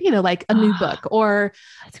calendar, like a new book or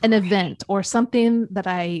an event or something that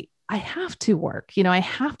I have to work, I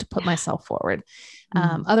have to put myself forward.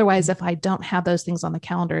 Otherwise, if I don't have those things on the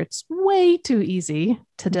calendar, it's way too easy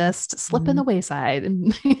to just slip in the wayside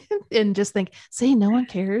and, and just think, see, no one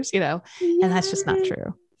cares, and that's just not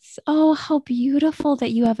true. Oh, how beautiful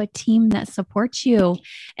that you have a team that supports you.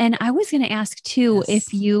 And I was going to ask too,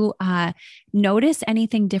 if you notice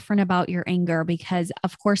anything different about your anger, because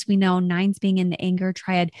of course we know 9s being in the anger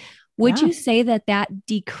triad. Would you say that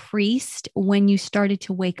decreased when you started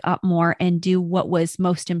to wake up more and do what was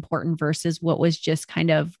most important versus what was just kind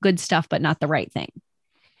of good stuff, but not the right thing?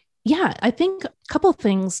 Yeah, I think a couple of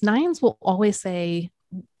things. 9s will always say,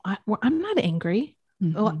 I'm not angry.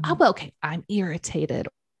 Okay, I'm irritated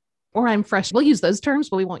or I'm frustrated. We'll use those terms,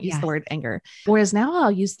 but we won't use the word anger. Whereas now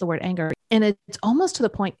I'll use the word anger. And it's almost to the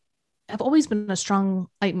point, I've always been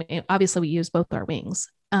obviously we use both our wings,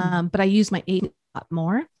 but I use my 8 a lot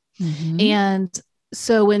more. And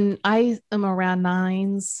So when I am around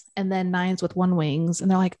nines and then nines with one wings, and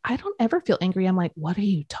they're like, I don't ever feel angry. I'm like, what are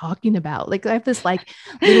you talking about? Like I have this like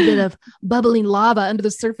little bit of bubbling lava under the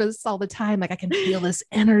surface all the time. Like I can feel this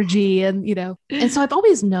energy and, and so I've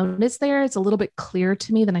always known it's there. It's a little bit clearer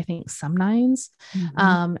to me than I think some nines.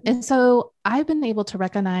 And so I've been able to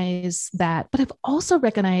recognize that, but I've also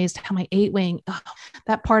recognized how my 8 wing,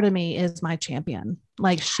 that part of me is my champion.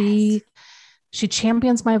 Like she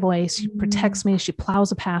champions my voice. She protects me. She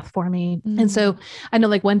plows a path for me. And so I know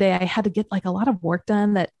like one day I had to get like a lot of work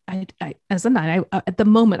done that I as a 9, at the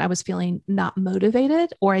moment I was feeling not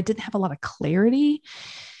motivated, or I didn't have a lot of clarity.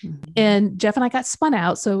 And Jeff and I got spun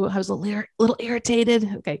out. So I was a little irritated.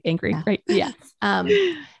 Okay. Angry. Yeah. Right. Yeah.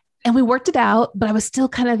 And we worked it out, but I was still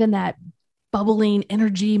kind of in that bubbling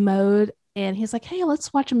energy mode. And he's like, hey,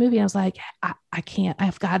 let's watch a movie. And I was like, I can't,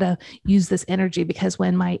 I've got to use this energy, because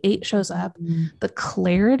when my 8 shows up, the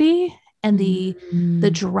clarity and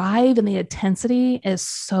the drive and the intensity is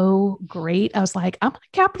so great. I was like, I'm going to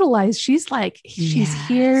capitalize. She's like, she's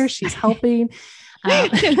here. She's helping.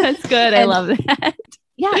 That's good. I love that.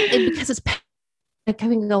 Yeah. Because it's, I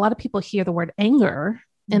think a lot of people hear the word anger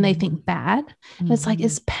and they think bad. And it's like,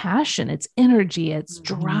 it's passion, it's energy, it's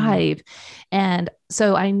drive. And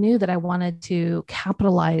so I knew that I wanted to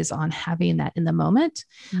capitalize on having that in the moment,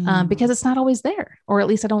 because it's not always there, or at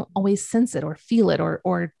least I don't always sense it or feel it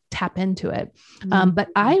or tap into it. But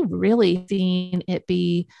I really seen it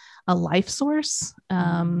be a life source.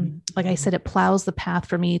 Like I said, it plows the path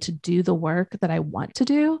for me to do the work that I want to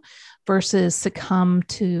do versus succumb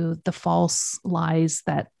to the false lies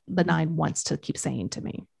that the 9 wants to keep saying to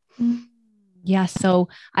me. Yeah. So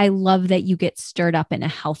I love that you get stirred up in a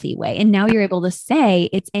healthy way. And now you're able to say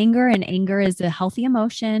it's anger, and anger is a healthy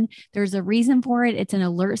emotion. There's a reason for it. It's an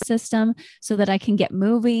alert system so that I can get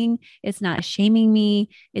moving. It's not shaming me.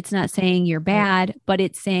 It's not saying you're bad, but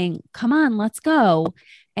it's saying, come on, let's go.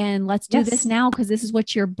 And let's do this now, because this is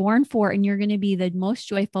what you're born for. And you're going to be the most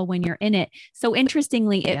joyful when you're in it. So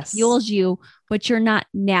interestingly, it fuels you, but you're not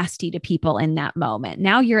nasty to people in that moment.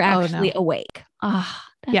 Now you're actually awake.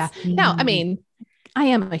 No, I mean, I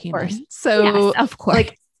am a human. So yes, of course,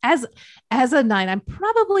 like as a 9, I'm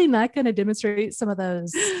probably not going to demonstrate some of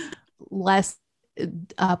those less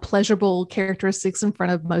pleasurable characteristics in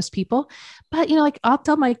front of most people. But, like I'll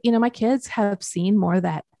tell my kids have seen more of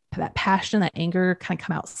that passion, that anger kind of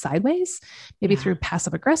come out sideways, maybe through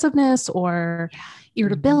passive aggressiveness or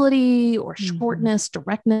irritability or shortness,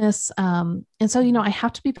 directness. And so, I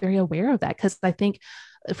have to be very aware of that, because I think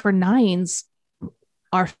for 9s,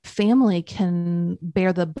 our family can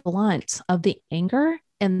bear the blunt of the anger,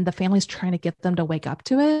 and the family's trying to get them to wake up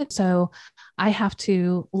to it. So I have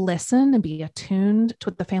to listen and be attuned to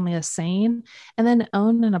what the family is saying, and then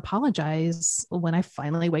own and apologize when I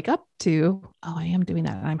finally wake up to, oh, I am doing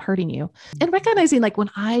that and I'm hurting you. And recognizing, like,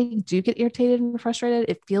 when I do get irritated and frustrated,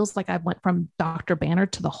 it feels like I went from Dr. Banner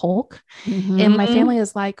to the Hulk. And my family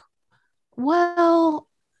is like, well,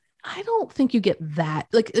 I don't think you get that.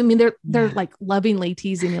 Like, I mean, they're like lovingly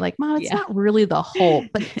teasing me, like, Mom, it's not really the Hulk.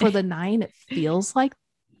 But for the 9, it feels like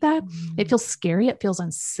that. It feels scary. It feels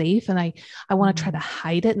unsafe. And I want to try to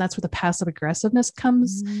hide it. And that's where the passive aggressiveness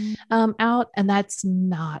comes out. And that's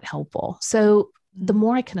not helpful. So the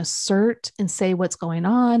more I can assert and say what's going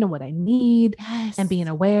on and what I need, and being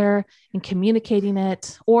aware and communicating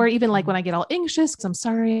it, or even like when I get all anxious, because I'm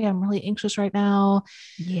sorry, I'm really anxious right now.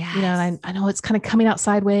 And I know it's kind of coming out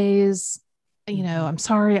sideways. I'm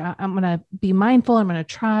sorry. I'm going to be mindful. I'm going to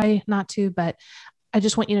try not to, but I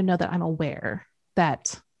just want you to know that I'm aware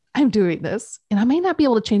that I'm doing this, and I may not be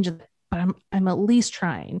able to change it, but I'm at least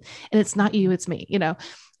trying. And it's not you, it's me.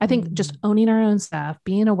 I think just owning our own stuff,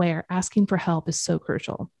 being aware, asking for help is so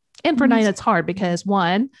crucial. And for 9, it's hard because,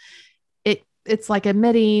 one, it's like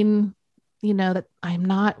admitting, that I'm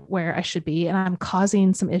not where I should be and I'm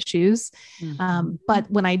causing some issues. But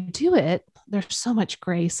when I do it, there's so much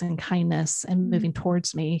grace and kindness and moving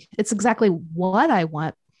towards me. It's exactly what I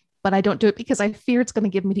want, but I don't do it because I fear it's going to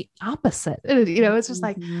give me the opposite. It's just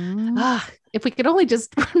like, if we could only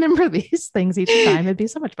just remember these things each time, it'd be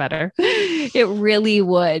so much better. It really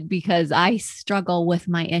would, because I struggle with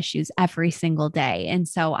my issues every single day. And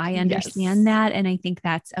so I understand that. And I think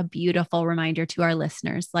that's a beautiful reminder to our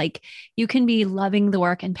listeners. Like, you can be loving the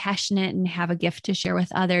work and passionate and have a gift to share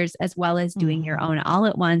with others, as well as doing your own all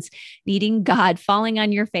at once, needing God, falling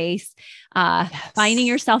on your face, finding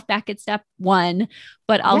yourself back at step one,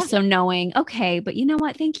 but also knowing, okay, but you know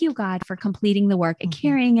what? Thank you, God, for completing the work and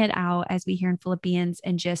carrying it out, as we hear in Philippians,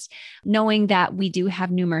 and just knowing that we do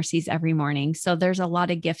have new mercies every morning. So there's a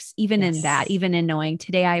lot of gifts, even in that, even in knowing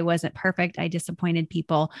today I wasn't perfect. I disappointed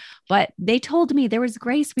people, but they told me there was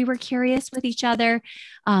grace. We were curious with each other.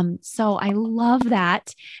 So I love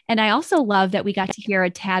that. And I also love that we got to hear a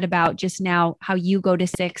tad about just now how you go to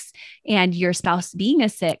 6 and your spouse being a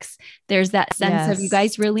 6. There's that sense of you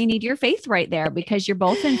guys really need your faith right there because you're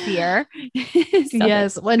both in fear.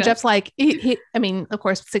 Yes. When Jeff's like, I mean, of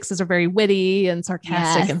course, 6s are very witty and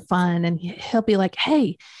sarcastic and fun. And he'll be like,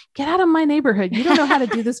 hey, get out of my neighborhood. You don't know how to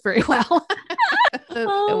do this very well.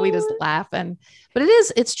 And we just laugh. But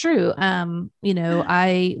it's true. You know,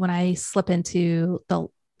 when I slip into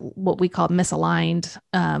what we call misaligned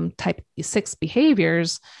type 6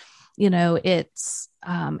 behaviors, you know, it's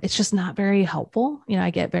just not very helpful. You know, I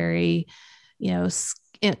get very, you know,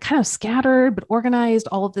 kind of scattered, but organized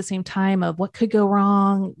all at the same time of what could go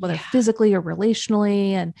wrong, whether physically or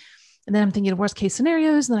relationally. And then I'm thinking of worst case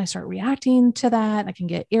scenarios. And then I start reacting to that. I can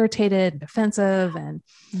get irritated and defensive and,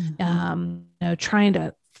 you know, trying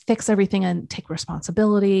to fix everything and take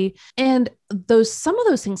responsibility. And some of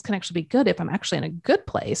those things can actually be good if I'm actually in a good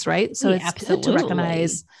place. Right. So it's good to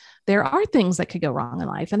recognize there are things that could go wrong in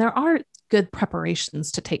life and there are good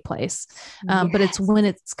preparations to take place. But it's when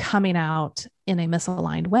it's coming out in a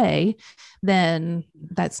misaligned way, then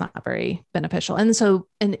that's not very beneficial. And so,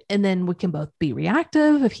 and then we can both be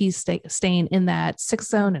reactive. If he's staying in that 6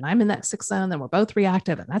 zone and I'm in that 6 zone, then we're both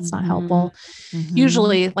reactive and that's not helpful.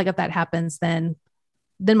 Usually, like if that happens, then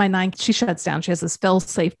my 9, she shuts down. She has this fail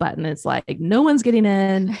safe button. It's like, no one's getting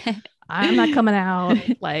in. I'm not coming out.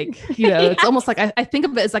 Like, you know, it's almost like, I think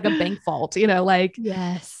of it as like a bank vault, you know, like,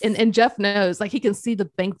 and Jeff knows, like, he can see the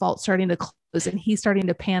bank vault starting to close and he's starting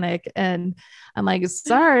to panic. And I'm like,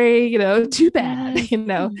 sorry, you know, too bad, you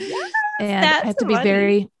know, and I have to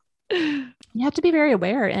be you have to be very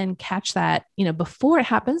aware and catch that, you know, before it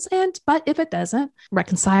happens. But if it doesn't,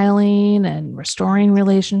 reconciling and restoring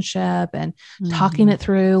relationship and talking it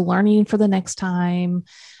through, learning for the next time,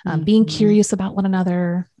 being curious about one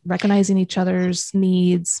another, recognizing each other's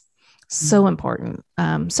needs, so important.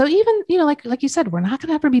 So even, you know, like you said, we're not going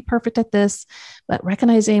to ever be perfect at this, but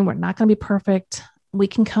recognizing we're not going to be perfect, we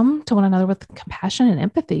can come to one another with compassion and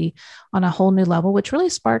empathy on a whole new level, which really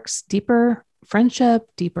sparks deeper friendship,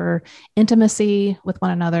 deeper intimacy with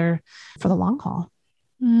one another for the long haul.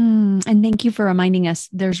 And thank you for reminding us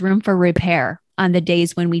there's room for repair on the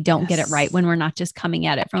days when we don't get it right, when we're not just coming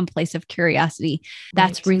at it from a place of curiosity.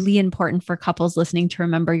 That's really important for couples listening to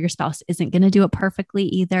remember your spouse isn't going to do it perfectly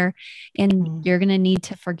either. And you're going to need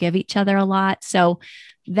to forgive each other a lot. So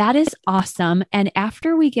that is awesome. And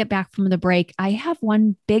after we get back from the break, I have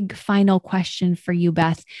one big final question for you,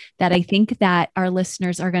 Beth, that I think that our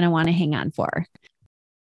listeners are going to want to hang on for.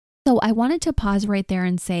 So I wanted to pause right there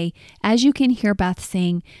and say, as you can hear Beth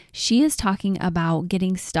saying, she is talking about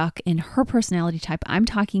getting stuck in her personality type. I'm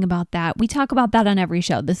talking about that. We talk about that on every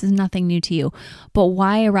show. This is nothing new to you. But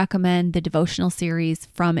why I recommend the devotional series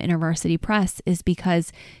from InterVarsity Press is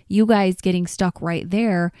because you guys getting stuck right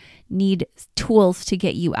there need tools to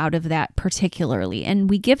get you out of that particularly. And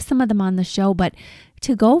we give some of them on the show, but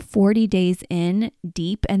to go 40 days in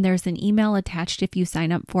deep, and there's an email attached if you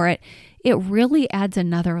sign up for it, it really adds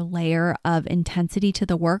another layer of intensity to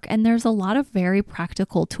the work. And there's a lot of very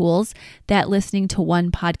practical tools that listening to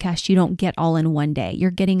one podcast, you don't get all in one day.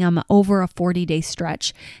 You're getting them over a 40-day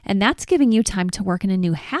stretch. And that's giving you time to work in a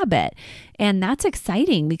new habit. And that's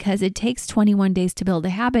exciting because it takes 21 days to build a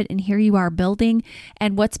habit. And here you are building.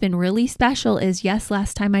 And what's been really special is, yes,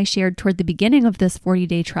 last time I shared toward the beginning of this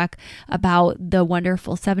 40-day trek about the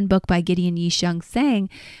wonderful 7 book by Gideon Yishung, saying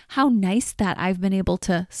how nice that I've been able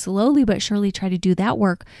to slowly but surely try to do that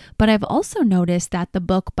work. But I've also noticed that the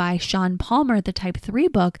book by Sean Palmer, the Type 3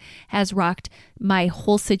 book, has rocked my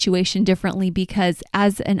whole situation differently because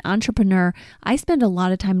as an entrepreneur, I spend a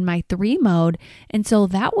lot of time in my 3 mode. And so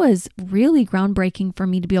that was really groundbreaking for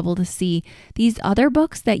me to be able to see these other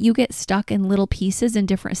books that you get stuck in little pieces in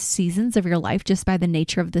different seasons of your life just by the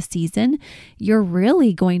nature of the season. You're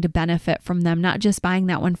really going to benefit from them, not just buying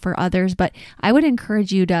that one for others, but I would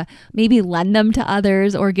encourage you to maybe lend them to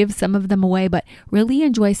others or give some of them away, but really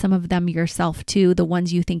enjoy some of them yourself too, the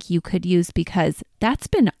ones you think you could use, because that's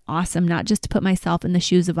been awesome, not just to put myself in the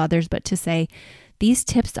shoes of others, but to say, these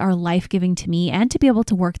tips are life-giving to me, and to be able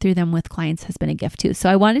to work through them with clients has been a gift too. So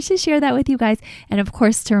I wanted to share that with you guys. And of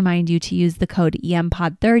course, to remind you to use the code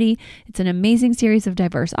EMPOD30. It's an amazing series of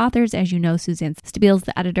diverse authors. As you know, Suzanne Stabile is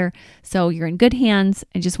the editor. So you're in good hands.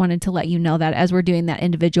 I just wanted to let you know that as we're doing that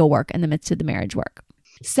individual work in the midst of the marriage work.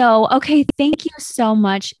 So, okay, thank you so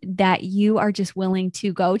much that you are just willing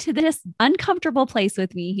to go to this uncomfortable place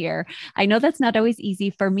with me here. I know that's not always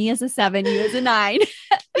easy for me as a 7, you as a 9.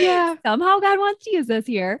 Yeah. Somehow God wants to use us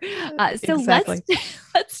here. So Exactly.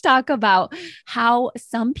 let's talk about how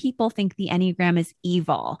some people think the Enneagram is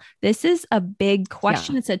evil. This is a big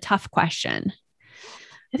question. Yeah. It's a tough question.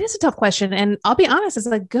 It is a tough question. And I'll be honest, as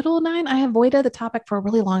a good old 9, I avoided the topic for a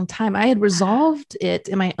really long time. I had resolved it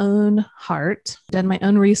in my own heart, done my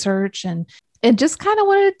own research, and just kind of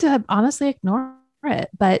wanted to honestly ignore it.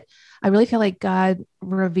 But I really feel like God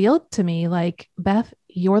revealed to me, like, Beth,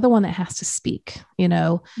 you're the one that has to speak,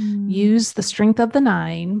 use the strength of the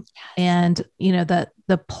 9 and,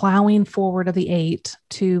 the plowing forward of the 8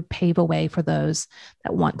 to pave a way for those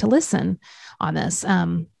that want to listen on this.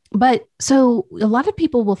 But so a lot of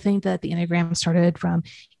people will think that the Enneagram started from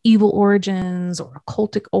evil origins or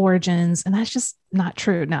occultic origins, and that's just not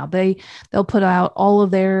true. Now they'll put out all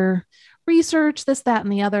of their research, this, that,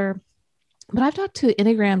 and the other. But I've talked to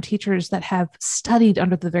Enneagram teachers that have studied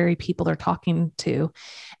under the very people they're talking to,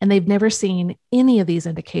 and they've never seen any of these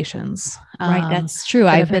indications. Right. That's true.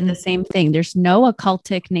 I've heard the same thing. There's no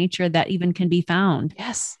occultic nature that even can be found.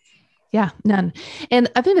 Yes. Yeah, none.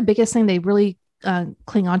 And I think the biggest thing they really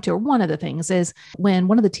cling on to, or one of the things, is when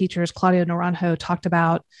one of the teachers, Claudio Naranjo, talked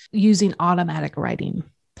about using automatic writing.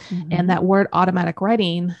 Mm-hmm. And that word automatic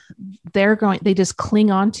writing, they just cling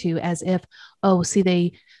on to as if,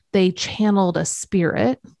 they channeled a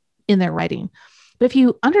spirit in their writing. But if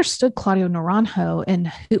you understood Claudio Naranjo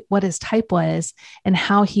and what his type was and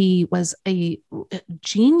how he was a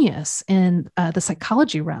genius in the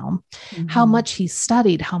psychology realm, how much he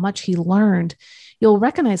studied, how much he learned, you'll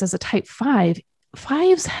recognize as a type 5,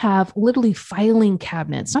 5s have literally filing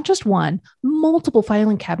cabinets, not just one, multiple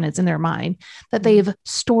filing cabinets in their mind that they've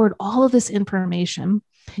stored all of this information.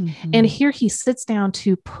 And here he sits down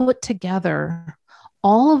to put together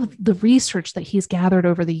all of the research that he's gathered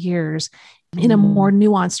over the years in a more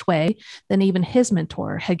nuanced way than even his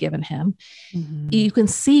mentor had given him. You can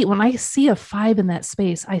see, when I see a 5 in that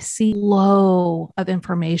space, I see flow of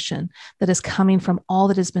information that is coming from all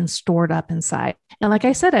that has been stored up inside. And like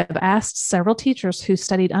I said, I've asked several teachers who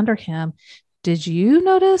studied under him, did you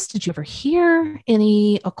ever hear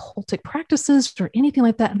any occultic practices or anything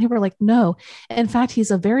like that? And they were like, no. In fact,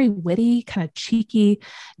 he's a very witty, kind of cheeky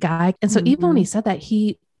guy. And so even when he said that,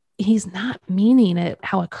 he's not meaning it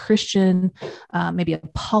how a Christian, maybe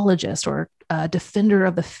apologist or a defender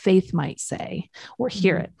of the faith might say or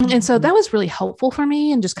hear it. And so that was really helpful for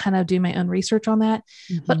me, and just kind of do my own research on that.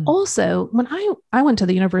 But also when I went to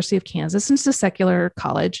the University of Kansas, it's a secular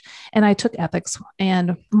college, and I took ethics,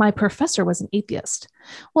 and my professor was an atheist.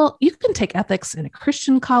 Well, you can take ethics in a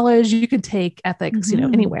Christian college, you can take ethics,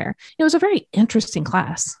 anywhere. It was a very interesting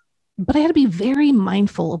class. But I had to be very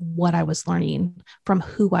mindful of what I was learning, from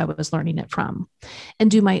who I was learning it from, and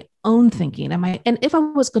do my own thinking. And if I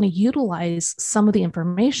was going to utilize some of the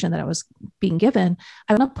information that I was being given,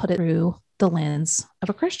 I want to put it through the lens of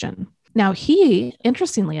a Christian. Now, he,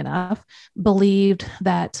 interestingly enough, believed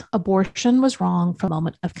that abortion was wrong from the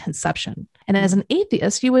moment of conception. And as an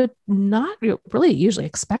atheist, you would not really usually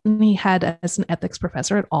expect, and he had, as an ethics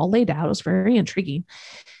professor, it all laid out. It was very intriguing.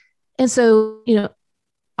 And so,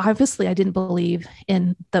 obviously I didn't believe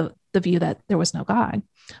in the view that there was no God,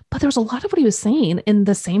 but there was a lot of what he was saying in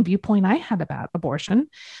the same viewpoint I had about abortion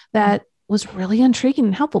that was really intriguing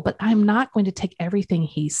and helpful, but I'm not going to take everything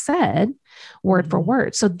he said word for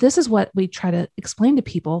word. So this is what we try to explain to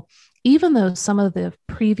people. Even though some of the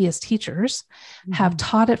previous teachers have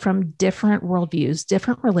taught it from different worldviews,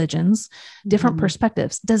 different religions, different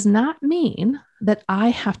perspectives, does not mean that I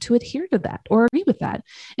have to adhere to that or agree with that.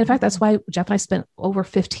 In fact, that's why Jeff and I spent over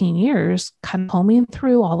 15 years kind of combing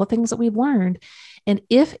through all the things that we've learned. And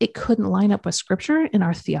if it couldn't line up with scripture in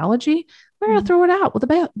our theology, we're going to throw it out with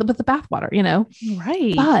the bathwater,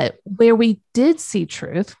 Right. But where we did see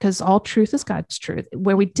truth, because all truth is God's truth,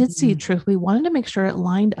 where we did see truth, we wanted to make sure it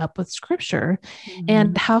lined up with scripture.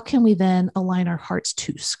 And how can we then align our hearts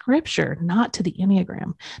to scripture, not to the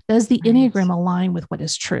Enneagram? Does the Enneagram align with what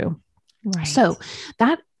is true? Right. So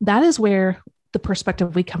that is where the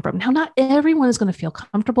perspective we come from. Now, not everyone is going to feel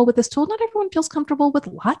comfortable with this tool. Not everyone feels comfortable with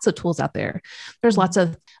lots of tools out there. There's lots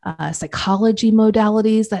of psychology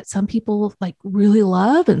modalities that some people really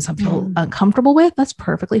love and some feel uncomfortable with. That's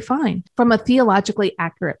perfectly fine from a theologically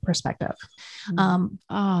accurate perspective.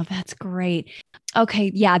 Oh, that's great.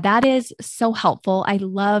 Okay. Yeah, that is so helpful. I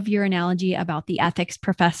love your analogy about the ethics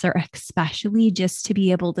professor, especially just to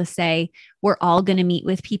be able to say, we're all going to meet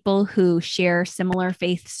with people who share similar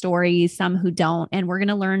faith stories, some who don't, and we're going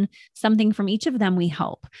to learn something from each of them, we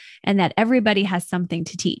hope, and that everybody has something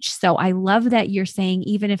to teach. So I love that you're saying,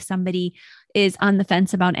 even if somebody is on the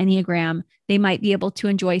fence about Enneagram, they might be able to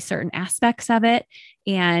enjoy certain aspects of it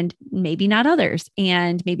and maybe not others.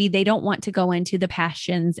 And maybe they don't want to go into the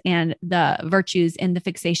passions and the virtues and the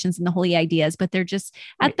fixations and the holy ideas, but they're just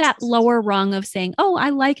at that lower rung of saying, oh, I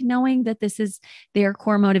like knowing that this is their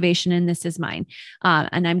core motivation and this is mine.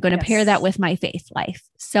 And I'm going to pair that with my faith life.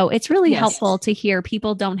 So it's really helpful to hear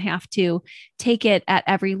people don't have to take it at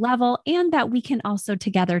every level, and that we can also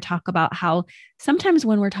together talk about how sometimes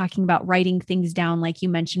when we're talking about writing things down, like you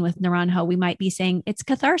mentioned with Naranjo, we might be saying it's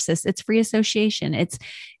catharsis, it's free association, it's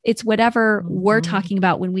whatever we're talking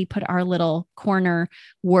about when we put our little corner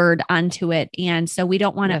word onto it. And so we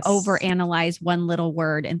don't want to overanalyze one little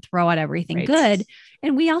word and throw out everything good.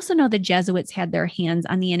 And we also know the Jesuits had their hands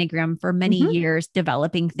on the Enneagram for many years,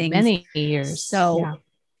 developing things. Many years.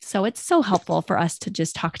 So it's so helpful for us to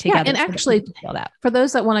just talk together. And actually, for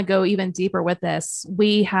those that want to go even deeper with this,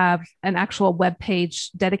 we have an actual web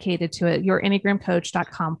page dedicated to it,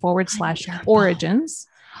 yourenneagramcoach.com/origins.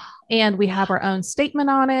 And we have our own statement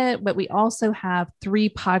on it, but we also have 3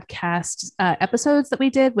 podcast episodes that we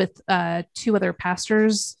did with 2 other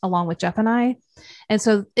pastors along with Jeff and I. And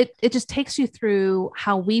so it just takes you through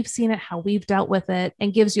how we've seen it, how we've dealt with it,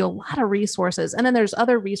 and gives you a lot of resources. And then there's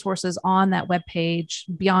other resources on that webpage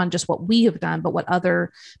beyond just what we have done, but what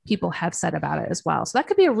other people have said about it as well. So that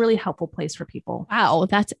could be a really helpful place for people. Wow,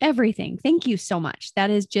 that's everything. Thank you so much. That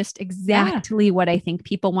is just exactly what I think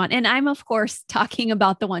people want. And I'm, of course, talking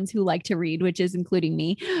about the ones who like to read, which is including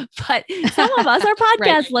me, but some of us are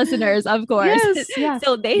podcast listeners, of course.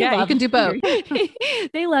 So they love, you can do both.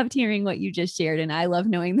 They loved hearing what you just shared. And I love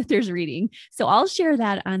knowing that there's reading. So I'll share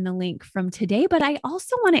that on the link from today. But I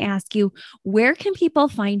also want to ask you, where can people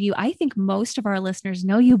find you? I think most of our listeners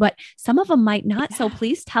know you, but some of them might not. So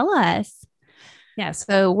please tell us.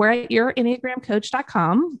 So we're at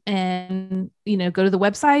yourenneagramcoach.com, and, go to the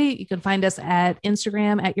website. You can find us at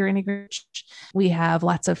Instagram at YourEnneagram Coach. We have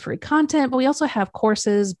lots of free content, but we also have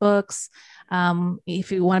courses, books.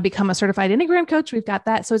 If you want to become a certified Enneagram coach, we've got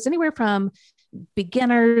that. So it's anywhere from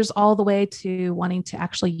beginners all the way to wanting to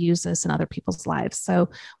actually use this in other people's lives. So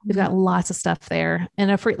we've got lots of stuff there, and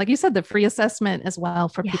a free, like you said, the free assessment as well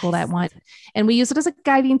for people that want, and we use it as a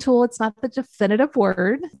guiding tool. It's not the definitive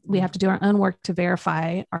word. We have to do our own work to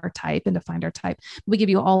verify our type and to find our type. We give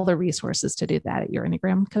you all the resources to do that at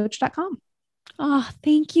yourenneagramcoach.com. Oh,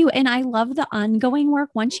 thank you. And I love the ongoing work.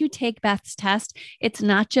 Once you take Beth's test, it's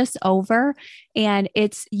not just over, and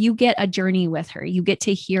you get a journey with her. You get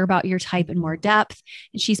to hear about your type in more depth.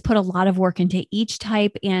 And she's put a lot of work into each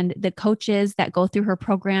type, and the coaches that go through her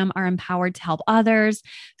program are empowered to help others.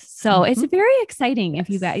 So it's very exciting if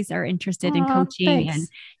you guys are interested in coaching. And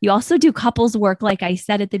you also do couples work, like I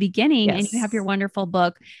said at the beginning, and you have your wonderful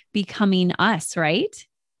book, Becoming Us, right?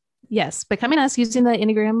 Yes, Becoming Us, using the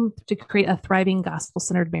Enneagram to create a thriving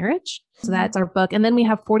gospel-centered marriage. So that's our book. And then we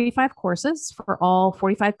have 45 courses for all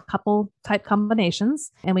 45 couple type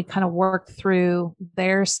combinations. And we kind of work through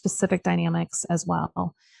their specific dynamics as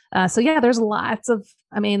well. There's lots of,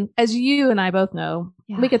 as you and I both know,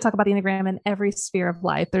 we could talk about the Enneagram in every sphere of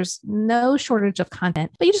life. There's no shortage of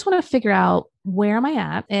content, but you just want to figure out, where am I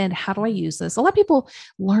at and how do I use this? A lot of people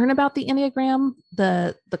learn about the Enneagram,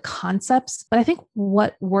 the concepts, but I think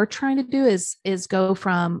what we're trying to do is go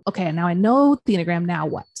from, okay, now I know the Enneagram, now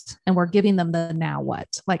what? And we're giving them the now what?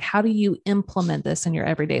 Like, how do you implement this in your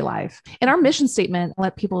everyday life? And our mission statement,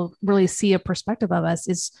 let people really see a perspective of us,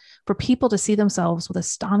 is for people to see themselves with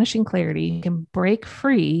astonishing clarity and break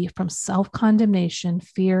free from self-condemnation,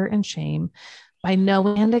 fear, and shame by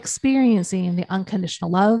knowing and experiencing the unconditional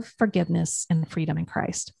love, forgiveness, and freedom in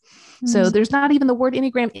Christ. So there's not even the word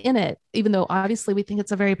Enneagram in it, even though obviously we think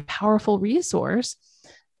it's a very powerful resource.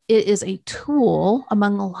 It is a tool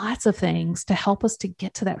among lots of things to help us to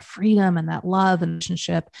get to that freedom and that love and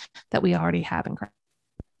relationship that we already have in Christ.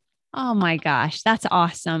 Oh my gosh, that's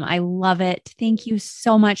awesome. I love it. Thank you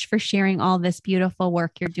so much for sharing all this beautiful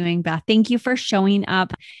work you're doing, Beth. Thank you for showing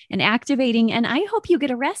up and activating. And I hope you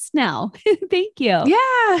get a rest now. Thank you.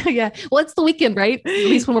 Yeah. Well, it's the weekend, right? At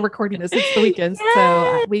least when we're recording this, it's the weekend. Yes.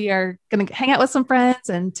 So we are going to hang out with some friends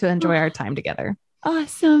and to enjoy our time together.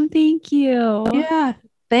 Awesome. Thank you. Yeah.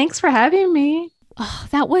 Thanks for having me. Oh,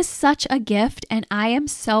 that was such a gift, and I am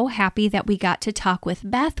so happy that we got to talk with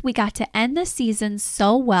Beth. We got to end the season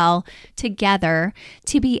so well together,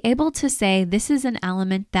 to be able to say this is an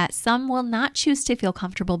element that some will not choose to feel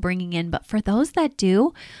comfortable bringing in, but for those that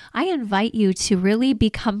do, I invite you to really be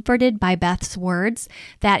comforted by Beth's words,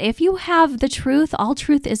 that if you have the truth, all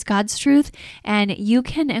truth is God's truth, and you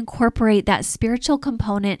can incorporate that spiritual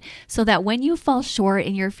component so that when you fall short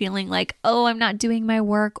and you're feeling like, oh, I'm not doing my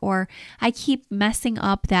work, or I keep messing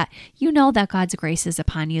up, that you know that God's grace is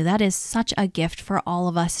upon you. That is such a gift for all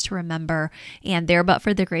of us to remember. And there, but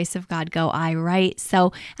for the grace of God go I, right?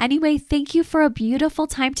 So anyway, thank you for a beautiful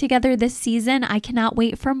time together this season. I cannot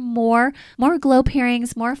wait for more glow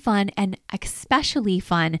pairings, more fun, and especially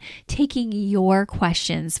fun taking your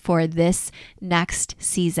questions for this next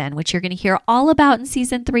season, which you're going to hear all about in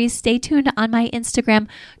season 3. Stay tuned on my Instagram.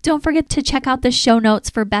 Don't forget to check out the show notes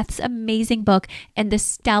for Beth's amazing book and the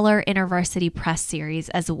stellar InterVarsity Press series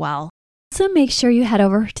as well. So make sure you head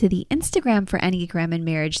over to the Instagram for Enneagram and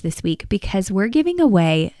Marriage this week, because we're giving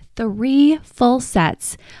away 3 full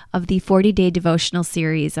sets of the 40-day devotional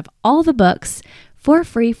series of all the books for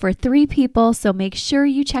free for 3 people. So make sure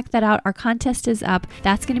you check that out. Our contest is up.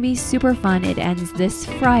 That's going to be super fun. It ends this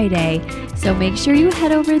Friday. So make sure you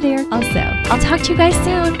head over there also. I'll talk to you guys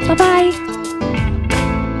soon. Bye-bye.